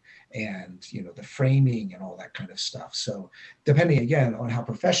lighting and the framing and all that kind of stuff. So depending again on how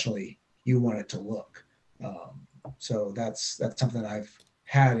professionally you want it to look. So that's something I've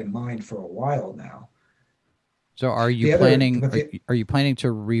had in mind for a while now. So are you planning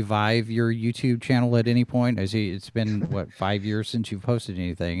to revive your YouTube channel at any point? I see it's been 5 years since you've posted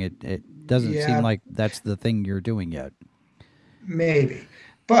anything. It doesn't seem like that's the thing you're doing yet. Maybe.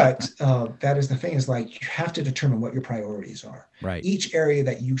 But that is the thing, is like you have to determine what your priorities are. Right. Each area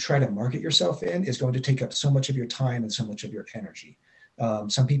that you try to market yourself in is going to take up so much of your time and so much of your energy.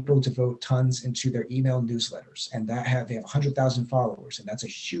 Some people devote tons into their email newsletters, and they have 100,000 followers, and that's a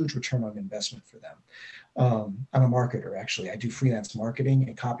huge return on investment for them. I'm a marketer, actually. I do freelance marketing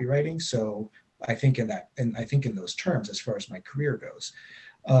and copywriting, so I think in those terms as far as my career goes.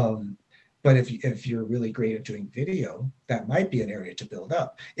 But if you're really great at doing video, that might be an area to build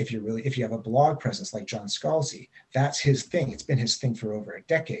up. If you have a blog presence like John Scalzi, that's his thing. It's been his thing for over a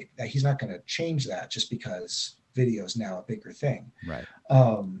decade. He's not going to change that just because video is now a bigger thing. Right.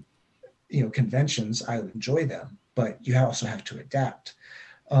 Conventions, I enjoy them, but you also have to adapt.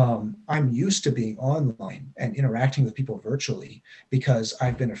 I'm used to being online and interacting with people virtually because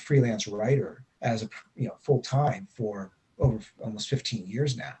I've been a freelance writer as a full time for over almost 15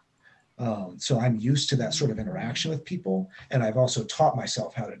 years now. So I'm used to that sort of interaction with people, and I've also taught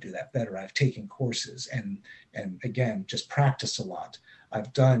myself how to do that better. I've taken courses and again, just practiced a lot.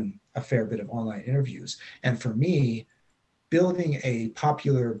 I've done a fair bit of online interviews, and for me, building a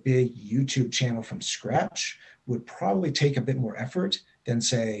popular big YouTube channel from scratch would probably take a bit more effort than,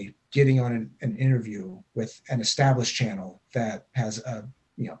 say, getting on an interview with an established channel that has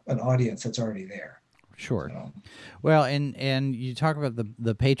an audience that's already there. Sure. So. Well, and you talk about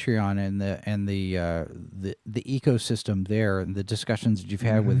the Patreon and the ecosystem there, and the discussions that you've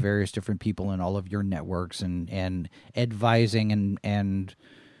had with various different people in all of your networks, and advising and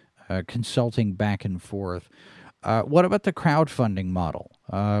consulting back and forth. What about the crowdfunding model?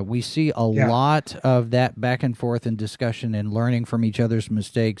 We see a lot of that back and forth and discussion and learning from each other's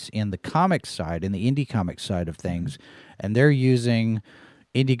mistakes in the comic side, in the indie comic side of things, and they're using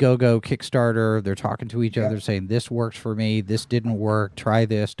Indiegogo, Kickstarter. They're talking to each other, saying, this works for me, this didn't work, try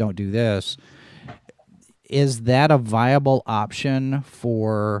this, don't do this. Is that a viable option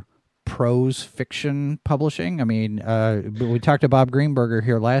for prose fiction publishing? I mean, we talked to Bob Greenberger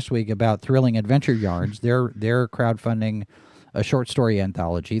here last week about Thrilling Adventure Yarns. They're crowdfunding a short story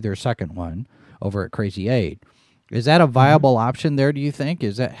anthology, their second one, over at Crazy 8. Is that a viable option there, do you think?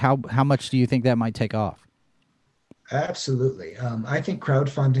 Is that how much do you think that might take off? Absolutely. I think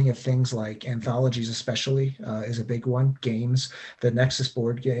crowdfunding of things like anthologies especially is a big one. Games, the Nexus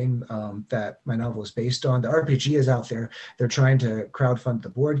board game that my novel is based on, the RPG is out there. They're trying to crowdfund the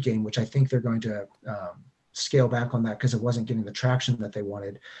board game, which I think they're going to scale back on that because it wasn't getting the traction that they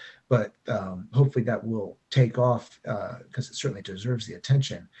wanted. But hopefully that will take off because it certainly deserves the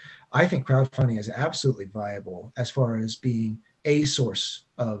attention. I think crowdfunding is absolutely viable as far as being a source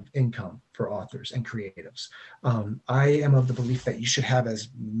of income for authors and creatives. I am of the belief that you should have as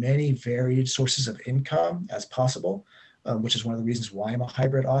many varied sources of income as possible, which is one of the reasons why I'm a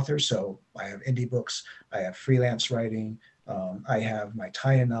hybrid author. So I have indie books, I have freelance writing, I have my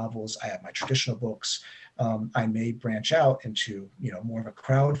tie-in novels, I have my traditional books. I may branch out into more of a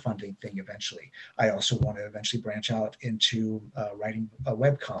crowdfunding thing eventually. I also want to eventually branch out into writing a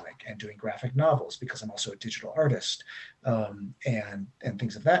webcomic and doing graphic novels because I'm also a digital artist and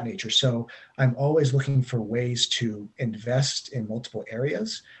things of that nature. So I'm always looking for ways to invest in multiple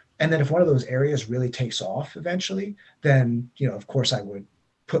areas. And then if one of those areas really takes off eventually, then of course I would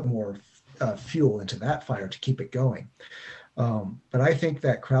put more fuel into that fire to keep it going. But I think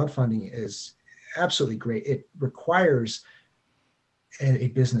that crowdfunding is absolutely great. It requires a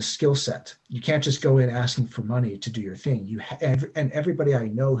business skill set. You can't just go in asking for money to do your thing. And everybody I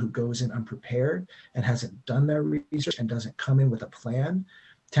know who goes in unprepared and hasn't done their research and doesn't come in with a plan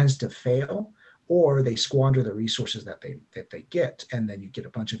tends to fail, or they squander the resources that they get, and then you get a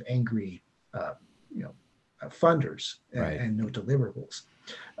bunch of angry funders and no deliverables.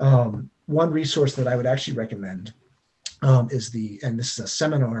 One resource that I would actually recommend is this is a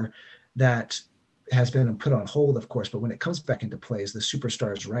seminar that has been put on hold, of course, but when it comes back into play is the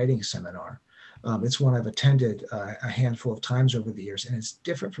Superstars Writing Seminar. It's one I've attended a handful of times over the years, and it's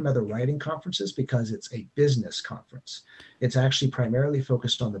different from other writing conferences because it's a business conference. It's actually primarily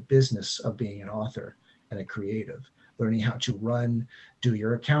focused on the business of being an author and a creative, learning how to do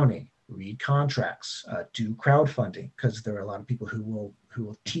your accounting, read contracts, do crowdfunding, because there are a lot of people who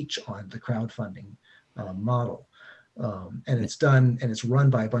will teach on the crowdfunding model. And it's run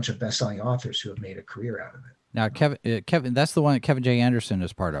by a bunch of best-selling authors who have made a career out of it. Now, Kevin, that's the one that Kevin J. Anderson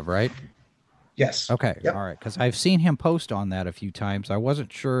is part of, right? Yes. Okay. Yep. All right. Because I've seen him post on that a few times. I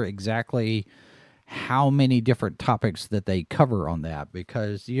wasn't sure exactly how many different topics that they cover on that,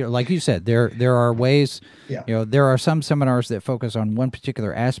 because like you said, there are ways. Yeah. There are some seminars that focus on one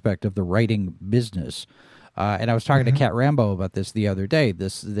particular aspect of the writing business, and I was talking to Kat Rambo about this the other day.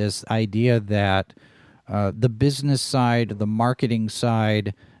 This idea that the business side, the marketing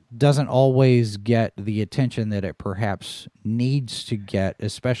side, doesn't always get the attention that it perhaps needs to get,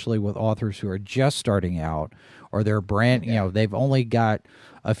 especially with authors who are just starting out, or they're they've only got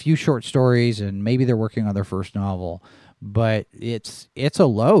a few short stories and maybe they're working on their first novel, but it's a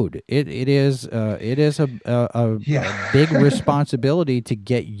load. It is a big responsibility to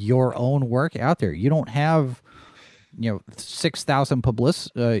get your own work out there. You don't have 6,000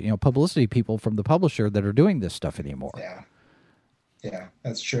 publicity people from the publisher that are doing this stuff anymore. Yeah,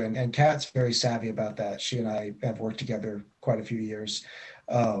 that's true. And Kat's very savvy about that. She and I have worked together quite a few years.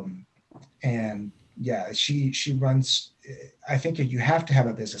 And yeah, she runs, I think you have to have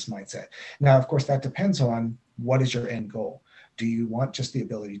a business mindset. Now, of course, that depends on what is your end goal. Do you want just the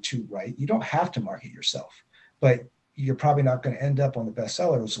ability to write? You don't have to market yourself, but you're probably not going to end up on the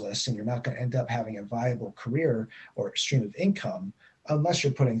bestsellers list, and you're not going to end up having a viable career or stream of income unless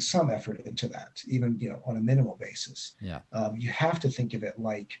you're putting some effort into that, even on a minimal basis. Yeah. You have to think of it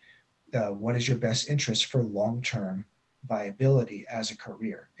like what is your best interest for long-term viability as a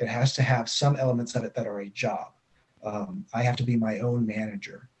career. It has to have some elements of it that are a job. I have to be my own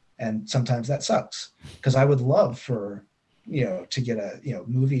manager, and sometimes that sucks, because I would love for to get a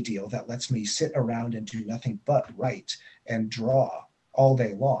movie deal that lets me sit around and do nothing but write and draw all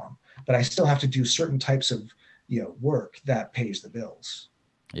day long, but I still have to do certain types of work that pays the bills.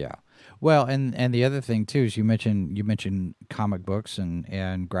 Yeah. Well, and the other thing too is you mentioned comic books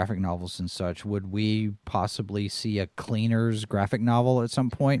and graphic novels and such. Would we possibly see a Cleaners graphic novel at some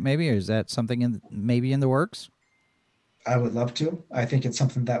point, maybe? Or is that something maybe in the works? I would love to. I think it's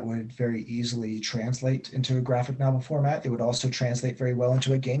something that would very easily translate into a graphic novel format. It would also translate very well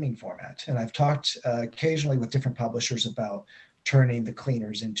into a gaming format. And I've talked occasionally with different publishers about turning the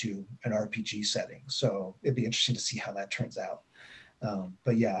Cleaners into an RPG setting. So it'd be interesting to see how that turns out.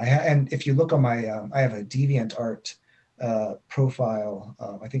 But yeah, and if you look on my, I have a DeviantArt profile.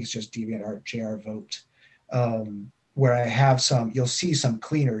 I think it's just DeviantArt JR Vogt, where I have you'll see some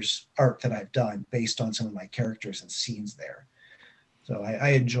Cleaners art that I've done based on some of my characters and scenes there. So I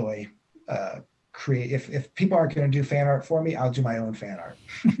enjoy if people aren't going to do fan art for me, I'll do my own fan art.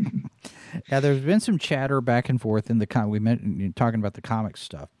 Now, there's been some chatter back and forth in we mentioned talking about the comic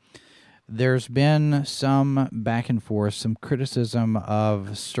stuff. There's been some back and forth, some criticism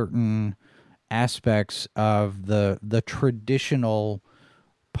of certain aspects of the traditional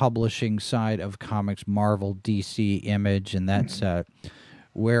publishing side of comics, Marvel, DC, Image, and that's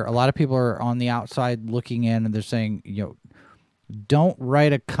where a lot of people are on the outside looking in, and they're saying, don't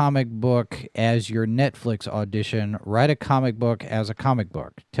write a comic book as your Netflix audition. Write a comic book as a comic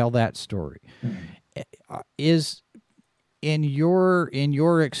book. Tell that story. Is in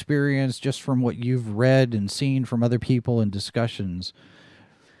your experience, just from what you've read and seen from other people and discussions,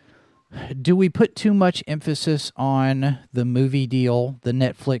 do we put too much emphasis on the movie deal, the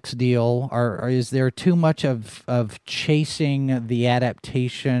Netflix deal, or is there too much of chasing the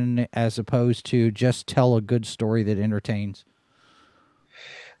adaptation as opposed to just tell a good story that entertains?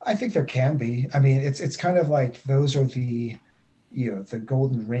 I think there can be. I mean, it's kind of like those are the the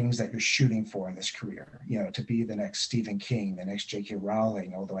golden rings that you're shooting for in this career, to be the next Stephen King, the next J.K.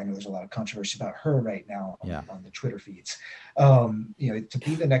 Rowling, although I know there's a lot of controversy about her right now on the Twitter feeds. To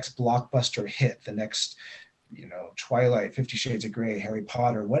be the next blockbuster hit, the next, Twilight, 50 Shades of Grey, Harry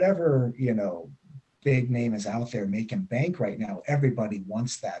Potter, whatever, big name is out there making bank right now. Everybody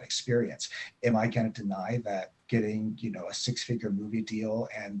wants that experience. Am I going to deny that getting, a 6-figure movie deal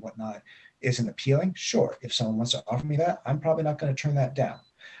and whatnot isn't appealing? Sure. If someone wants to offer me that, I'm probably not going to turn that down.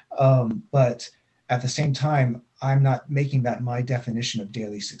 But at the same time, I'm not making that my definition of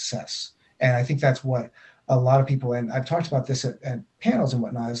daily success. And I think that's what a lot of people, and I've talked about this at panels and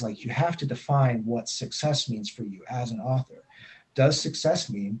whatnot, is like, you have to define what success means for you as an author. Does success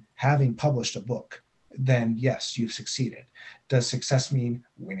mean having published a book? Then yes, you've succeeded. Does success mean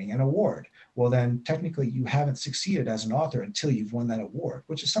winning an award? Well, then technically you haven't succeeded as an author until you've won that award,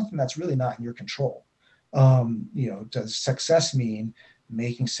 which is something that's really not in your control. Does success mean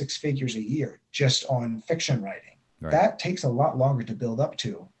making 6 figures a year just on fiction writing? Right. That takes a lot longer to build up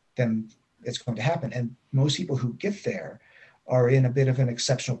to than it's going to happen. And most people who get there are in a bit of an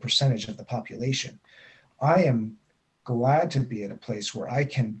exceptional percentage of the population. I am glad to be at a place where I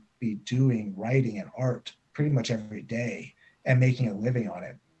can be doing writing and art pretty much every day and making a living on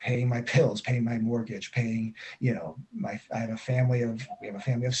it, paying my bills, paying my mortgage, paying, we have a family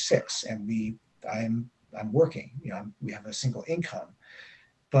of 6, and I'm working, we have a single income,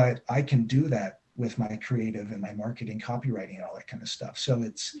 but I can do that with my creative and my marketing, copywriting, and all that kind of stuff. So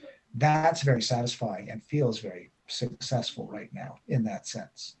that's very satisfying and feels very successful right now in that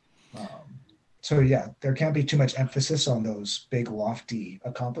sense. So yeah, there can't be too much emphasis on those big lofty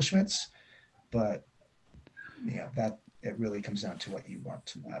accomplishments, but that it really comes down to what you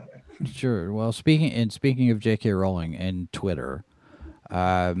want out of it. Sure. Well, speaking of J.K. Rowling and Twitter,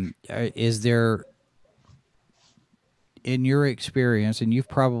 is there, in your experience, and you've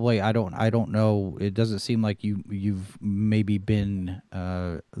probably, I don't know, it doesn't seem like you've maybe been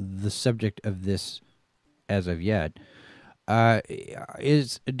the subject of this as of yet,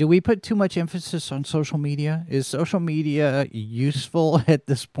 Do we put too much emphasis on social media? Is social media useful at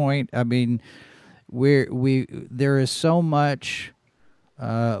this point? I mean, there is so much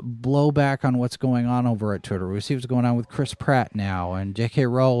blowback on what's going on over at Twitter. We see what's going on with Chris Pratt now and J.K.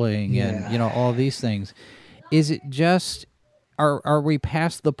 Rowling and all these things. Is it just are we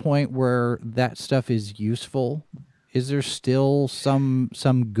past the point where that stuff is useful? Is there still some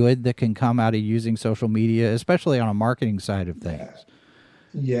good that can come out of using social media, especially on a marketing side of things?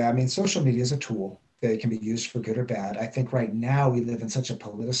 Yeah, I mean, social media is a tool that can be used for good or bad. I think right now we live in such a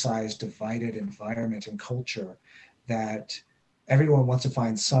politicized, divided environment and culture that everyone wants to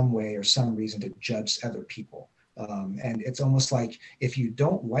find some way or some reason to judge other people. And it's almost like if you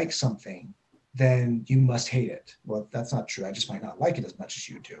don't like something, then you must hate it. Well, that's not true. I just might not like it as much as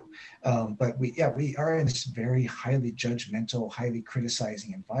you do. But we are in this very highly judgmental, highly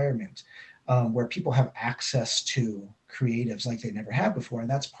criticizing environment where people have access to creatives like they never have before. And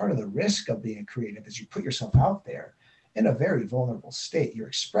that's part of the risk of being a creative is you put yourself out there in a very vulnerable state. You're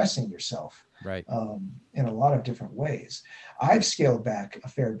expressing yourself right. In a lot of different ways. I've scaled back a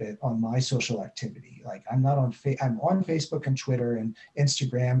fair bit on my social activity. Like I'm not on I'm on Facebook and Twitter and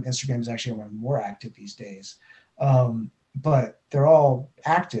Instagram. Instagram is actually one more active these days. But they're all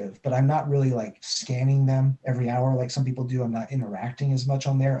active, but I'm not really like scanning them every hour like some people do. I'm not interacting as much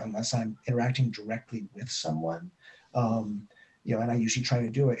on there unless I'm interacting directly with someone. And I usually try to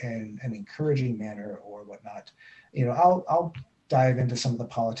do it in an encouraging manner or whatnot. I'll dive into some of the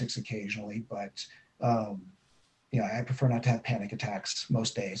politics occasionally, but I prefer not to have panic attacks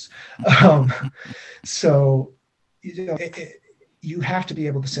most days. So you have to be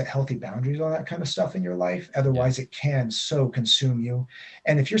able to set healthy boundaries on that kind of stuff in your life. Otherwise, it can so consume you.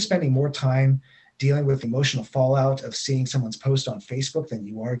 And if you're spending more time dealing with emotional fallout of seeing someone's post on Facebook than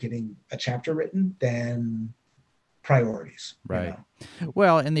you are getting a chapter written, then priorities. Right.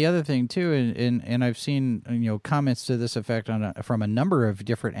 Well, and the other thing too, and I've seen comments to this effect from a number of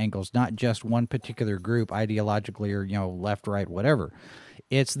different angles, not just one particular group ideologically or left, right, whatever.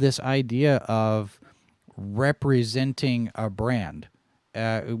 It's this idea of representing a brand,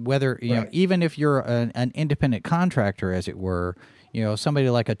 whether even if you're an independent contractor, as it were. Somebody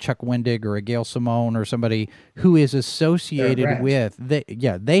like a Chuck Wendig or a Gail Simone or somebody who is associated with,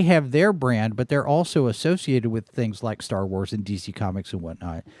 they have their brand, but they're also associated with things like Star Wars and DC Comics and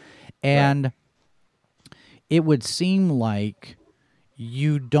whatnot. And it would seem like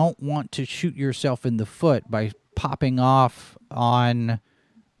you don't want to shoot yourself in the foot by popping off on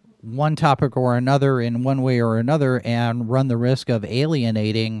one topic or another in one way or another and run the risk of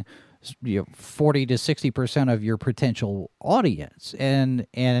alienating 40 to 60% of your potential audience. And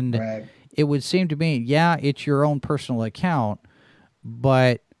it would seem to me, it's your own personal account,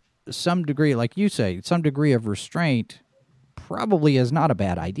 but some degree, like you say, some degree of restraint probably is not a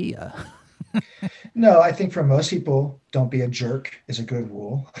bad idea. No, I think for most people, don't be a jerk is a good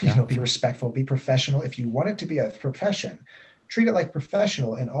rule. Be respectful, be professional. If you want it to be a profession, treat it like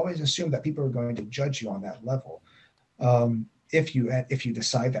professional and always assume that people are going to judge you on that level. If you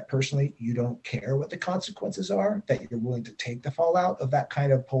decide that personally you don't care what the consequences are, that you're willing to take the fallout of that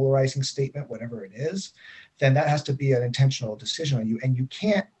kind of polarizing statement, whatever it is, then that has to be an intentional decision on you. And you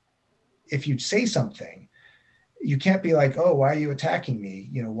can't, if you say something, you can't be like, oh, why are you attacking me?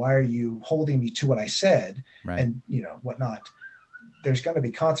 Why are you holding me to what I said? Right. And whatnot. There's going to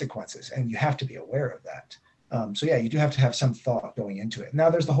be consequences, and you have to be aware of that. You do have to have some thought going into it. Now,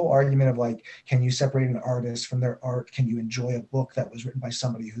 there's the whole argument of like, can you separate an artist from their art? Can you enjoy a book that was written by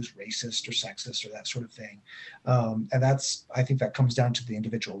somebody who's racist or sexist or that sort of thing? And I think that comes down to the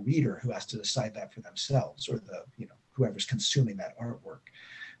individual reader who has to decide that for themselves, or whoever's consuming that artwork.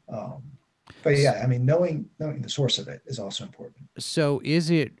 Knowing the source of it is also important. So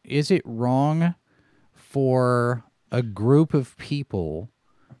is it wrong for a group of people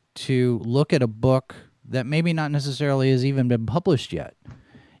to look at a book that maybe not necessarily has even been published yet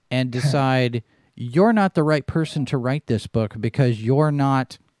and decide you're not the right person to write this book because you're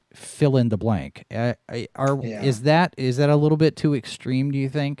not fill in the blank? Is that a little bit too extreme, do you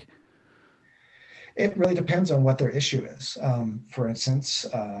think? It really depends on what their issue is. For instance,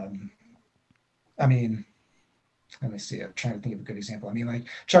 let me see. I'm trying to think of a good example. Like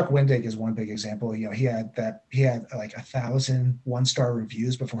Chuck Wendig is one big example. He had like 1,000 one-star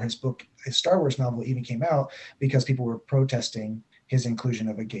reviews before his Star Wars novel even came out because people were protesting his inclusion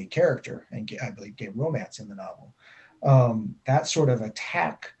of a gay character and I believe gay romance in the novel. That sort of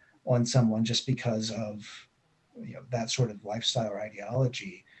attack on someone just because of that sort of lifestyle or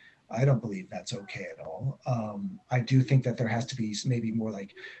ideology I don't believe that's okay at all. I do think that there has to be maybe more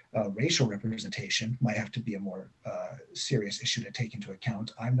like racial representation might have to be a more serious issue to take into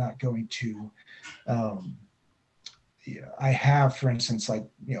account. I'm not going to. I have, for instance, like,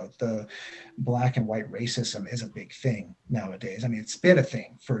 the black and white racism is a big thing nowadays. I mean, it's been a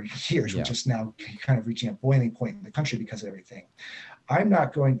thing for years, which is now kind of reaching a boiling point in the country because of everything. I'm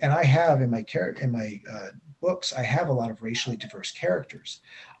not going, and I have in my books, I have a lot of racially diverse characters.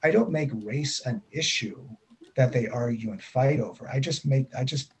 I don't make race an issue that they argue and fight over. I just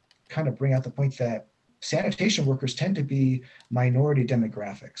kind of bring out the point that sanitation workers tend to be minority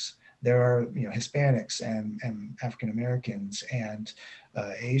demographics. There are, Hispanics and African Americans and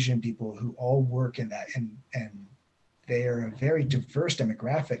Asian people who all work in that, and they are a very diverse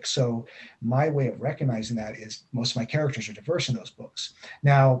demographic. So my way of recognizing that is most of my characters are diverse in those books.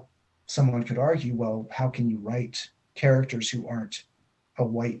 Now, someone could argue, well, how can you write characters who aren't a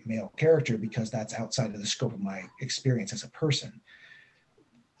white male character, because that's outside of the scope of my experience as a person?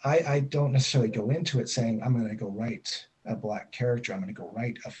 I don't necessarily go into it saying I'm going to go write a black character, I'm going to go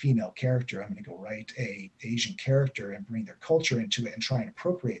write a female character, I'm going to go write a Asian character and bring their culture into it and try and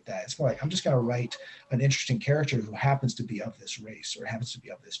appropriate that. It's more like I'm just going to write an interesting character who happens to be of this race or happens to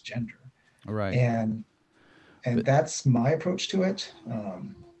be of this gender. Right. And that's my approach to it.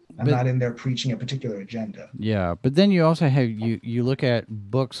 I'm not in there preaching a particular agenda. Yeah, but then you also have you look at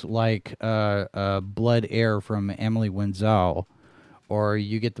books like Blood Air from Emily Wenzel, or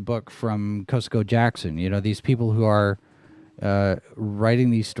you get the book from Kosako Jackson. These people who are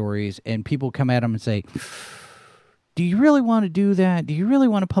writing these stories, and people come at them and say, do you really want to do that? Do you really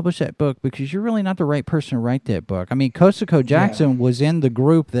want to publish that book? Because you're really not the right person to write that book. I mean, Kosako Jackson was in the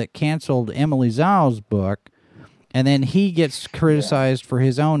group that canceled Emily Zhao's book, and then he gets criticized for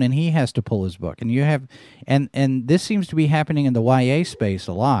his own, and he has to pull his book. And you have, and this seems to be happening in the YA space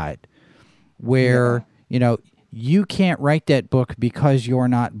a lot, where you can't write that book because you're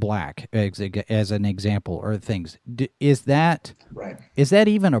not black, as an example, or things. Is that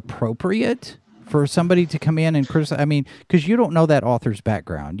even appropriate for somebody to come in and criticize? I mean, because you don't know that author's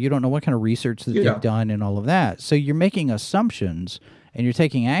background. You don't know what kind of research that they've done and all of that. So you're making assumptions, and you're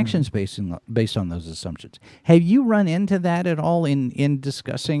taking actions based on those assumptions. Have you run into that at all in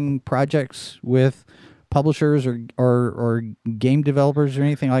discussing projects with publishers or game developers or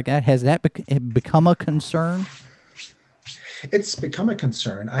anything like that? Has that become a concern? It's become a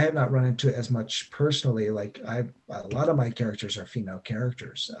concern. I have not run into it as much personally. Like, a lot of my characters are female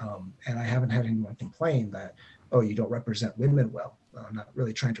characters, and I haven't had anyone complain that, oh, you don't represent women well. I'm not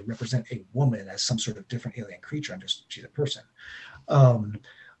really trying to represent a woman as some sort of different alien creature. She's a person.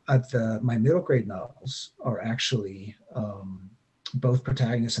 My middle grade novels are actually both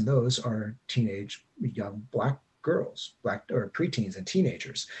protagonists, and those are teenage young black girls, or preteens and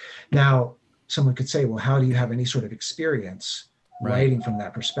teenagers. Now, someone could say, well, how do you have any sort of experience writing from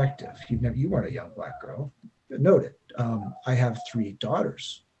that perspective? You weren't a young black girl. Noted. I have 3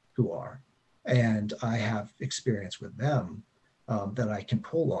 daughters who are, and I have experience with them that I can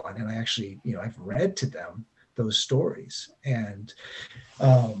pull on. And I actually, I've read to them those stories and,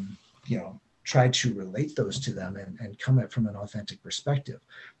 tried to relate those to them and come at it from an authentic perspective.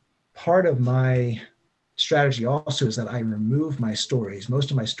 Part of my strategy also is that I remove my stories.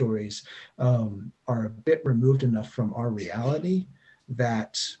 Most of my stories are a bit removed enough from our reality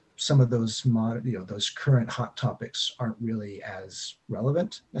that some of those those current hot topics aren't really as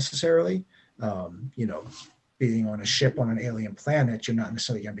relevant necessarily. Being on a ship on an alien planet, you're not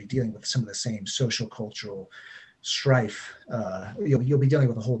necessarily going to be dealing with some of the same social cultural strife. You'll be dealing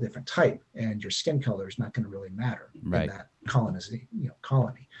with a whole different type, and your skin color is not going to really matter in that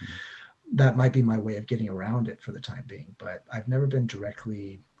colony. That might be my way of getting around it for the time being, but I've never been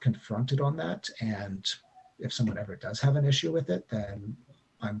directly confronted on that. And if someone ever does have an issue with it, then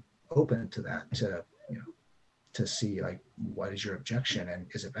I'm open to that, to see, like, what is your objection and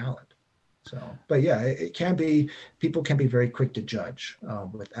is it valid? So, but yeah, it can be, people can be very quick to judge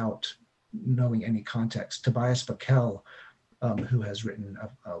without knowing any context. Tobias Buckell, who has written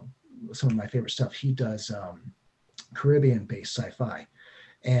some of my favorite stuff, he does Caribbean-based sci-fi.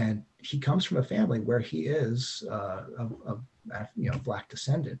 And he comes from a family where he is of black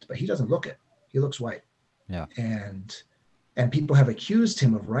descendant, but he doesn't look it. He looks white. Yeah. And people have accused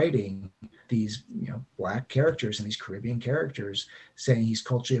him of writing these black characters and these Caribbean characters, saying he's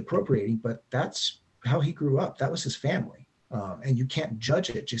culturally appropriating, but that's how he grew up. That was his family. And you can't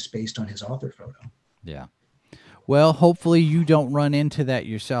judge it just based on his author photo. Yeah. Well, hopefully you don't run into that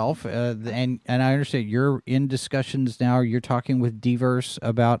yourself. And I understand you're in discussions now. You're talking with Diverse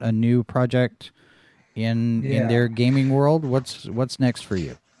about a new project in their gaming world. What's next for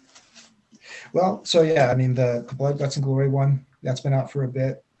you? Well, so yeah, I mean the Blood, Guts, and Glory one that's been out for a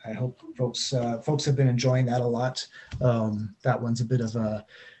bit. I hope folks have been enjoying that a lot. That one's a bit of a,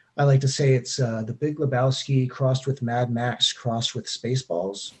 I like to say it's the Big Lebowski crossed with Mad Max crossed with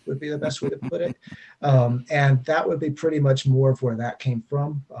Spaceballs would be the best way to put it. And that would be pretty much more of where that came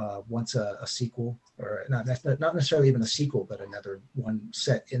from. Once a sequel, or not necessarily even a sequel, but another one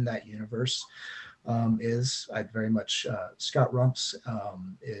set in that universe. I'd very much Scott Rumps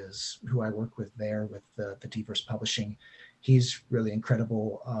is who I work with there with the Dverse Publishing. He's really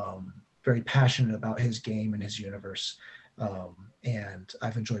incredible, very passionate about his game and his universe, and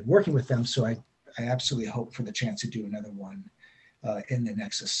I've enjoyed working with them. So I absolutely hope for the chance to do another one in the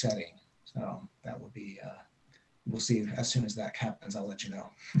Nexus setting. So that will be. We'll see as soon as that happens. I'll let you know.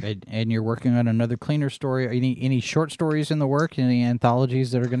 And you're working on another Cleaner story. Any short stories in the work? Any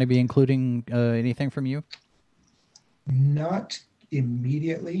anthologies that are going to be including anything from you? Not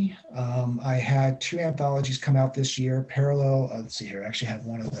immediately. I had 2 anthologies come out this year. Parallel. Let's see here. I actually have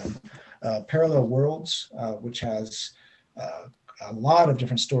one of them. Parallel Worlds, which has a lot of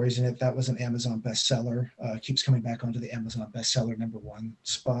different stories in it. That was an Amazon bestseller. Keeps coming back onto the Amazon bestseller #1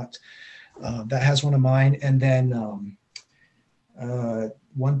 spot. That has one of mine, and then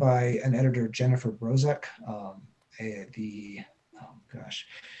one by an editor, Jennifer Brozek.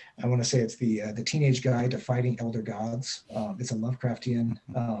 I want to say it's the Teenage Guide to Fighting Elder Gods. It's a Lovecraftian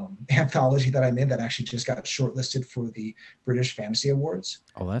anthology that I'm in that actually just got shortlisted for the British Fantasy Awards.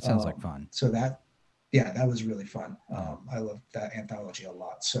 Oh, that sounds like fun. So that was really fun. I love that anthology a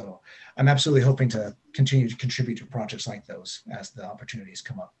lot. So I'm absolutely hoping to continue to contribute to projects like those as the opportunities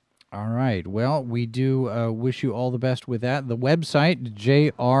come up. All right. Well, we do wish you all the best with that. The website,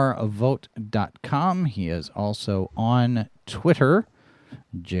 jrvote.com. He is also on Twitter,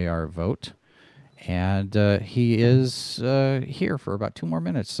 jrvote. And he is here for about 2 more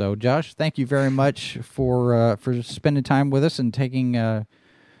minutes. So, Josh, thank you very much for spending time with us and taking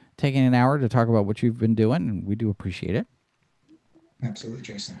an hour to talk about what you've been doing. And we do appreciate it. Absolutely,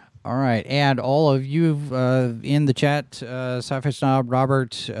 Jason. All right, and all of you in the chat, Sci-Fi Snob, Robert,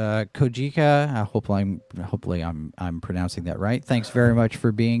 Kojika, hopefully I'm pronouncing that right. Thanks very much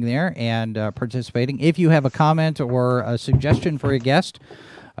for being there and participating. If you have a comment or a suggestion for a guest,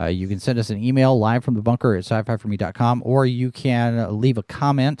 you can send us an email live from the bunker at sci-fi4me.com, or you can leave a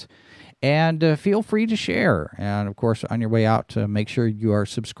comment and feel free to share. And of course, on your way out, make sure you are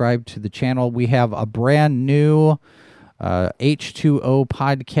subscribed to the channel. We have a brand new H2O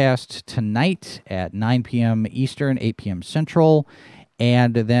podcast tonight at 9 p.m. Eastern, 8 p.m. Central.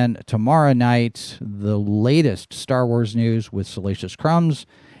 And then tomorrow night, the latest Star Wars news with Salacious Crumbs,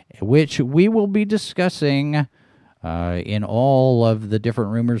 which we will be discussing in all of the different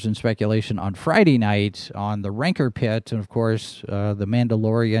rumors and speculation on Friday night on the Rancor Pit. And of course, The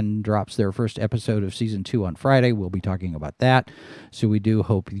Mandalorian drops their first episode of Season 2 on Friday. We'll be talking about that. So we do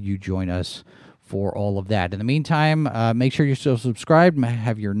hope you join us for all of that. In the meantime, make sure you're still subscribed,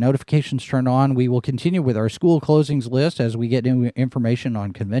 have your notifications turned on. We will continue with our school closings list as we get new information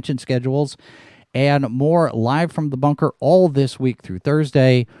on convention schedules and more live from the bunker all this week through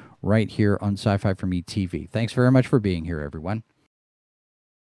Thursday right here on Sci-Fi For Me TV. Thanks very much for being here, everyone.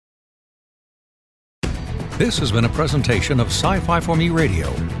 This has been a presentation of Sci-Fi For Me Radio.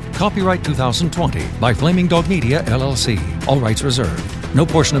 Copyright 2020 by Flaming Dog Media, LLC. All rights reserved. No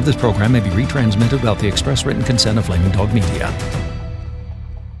portion of this program may be retransmitted without the express written consent of Flaming Dog Media.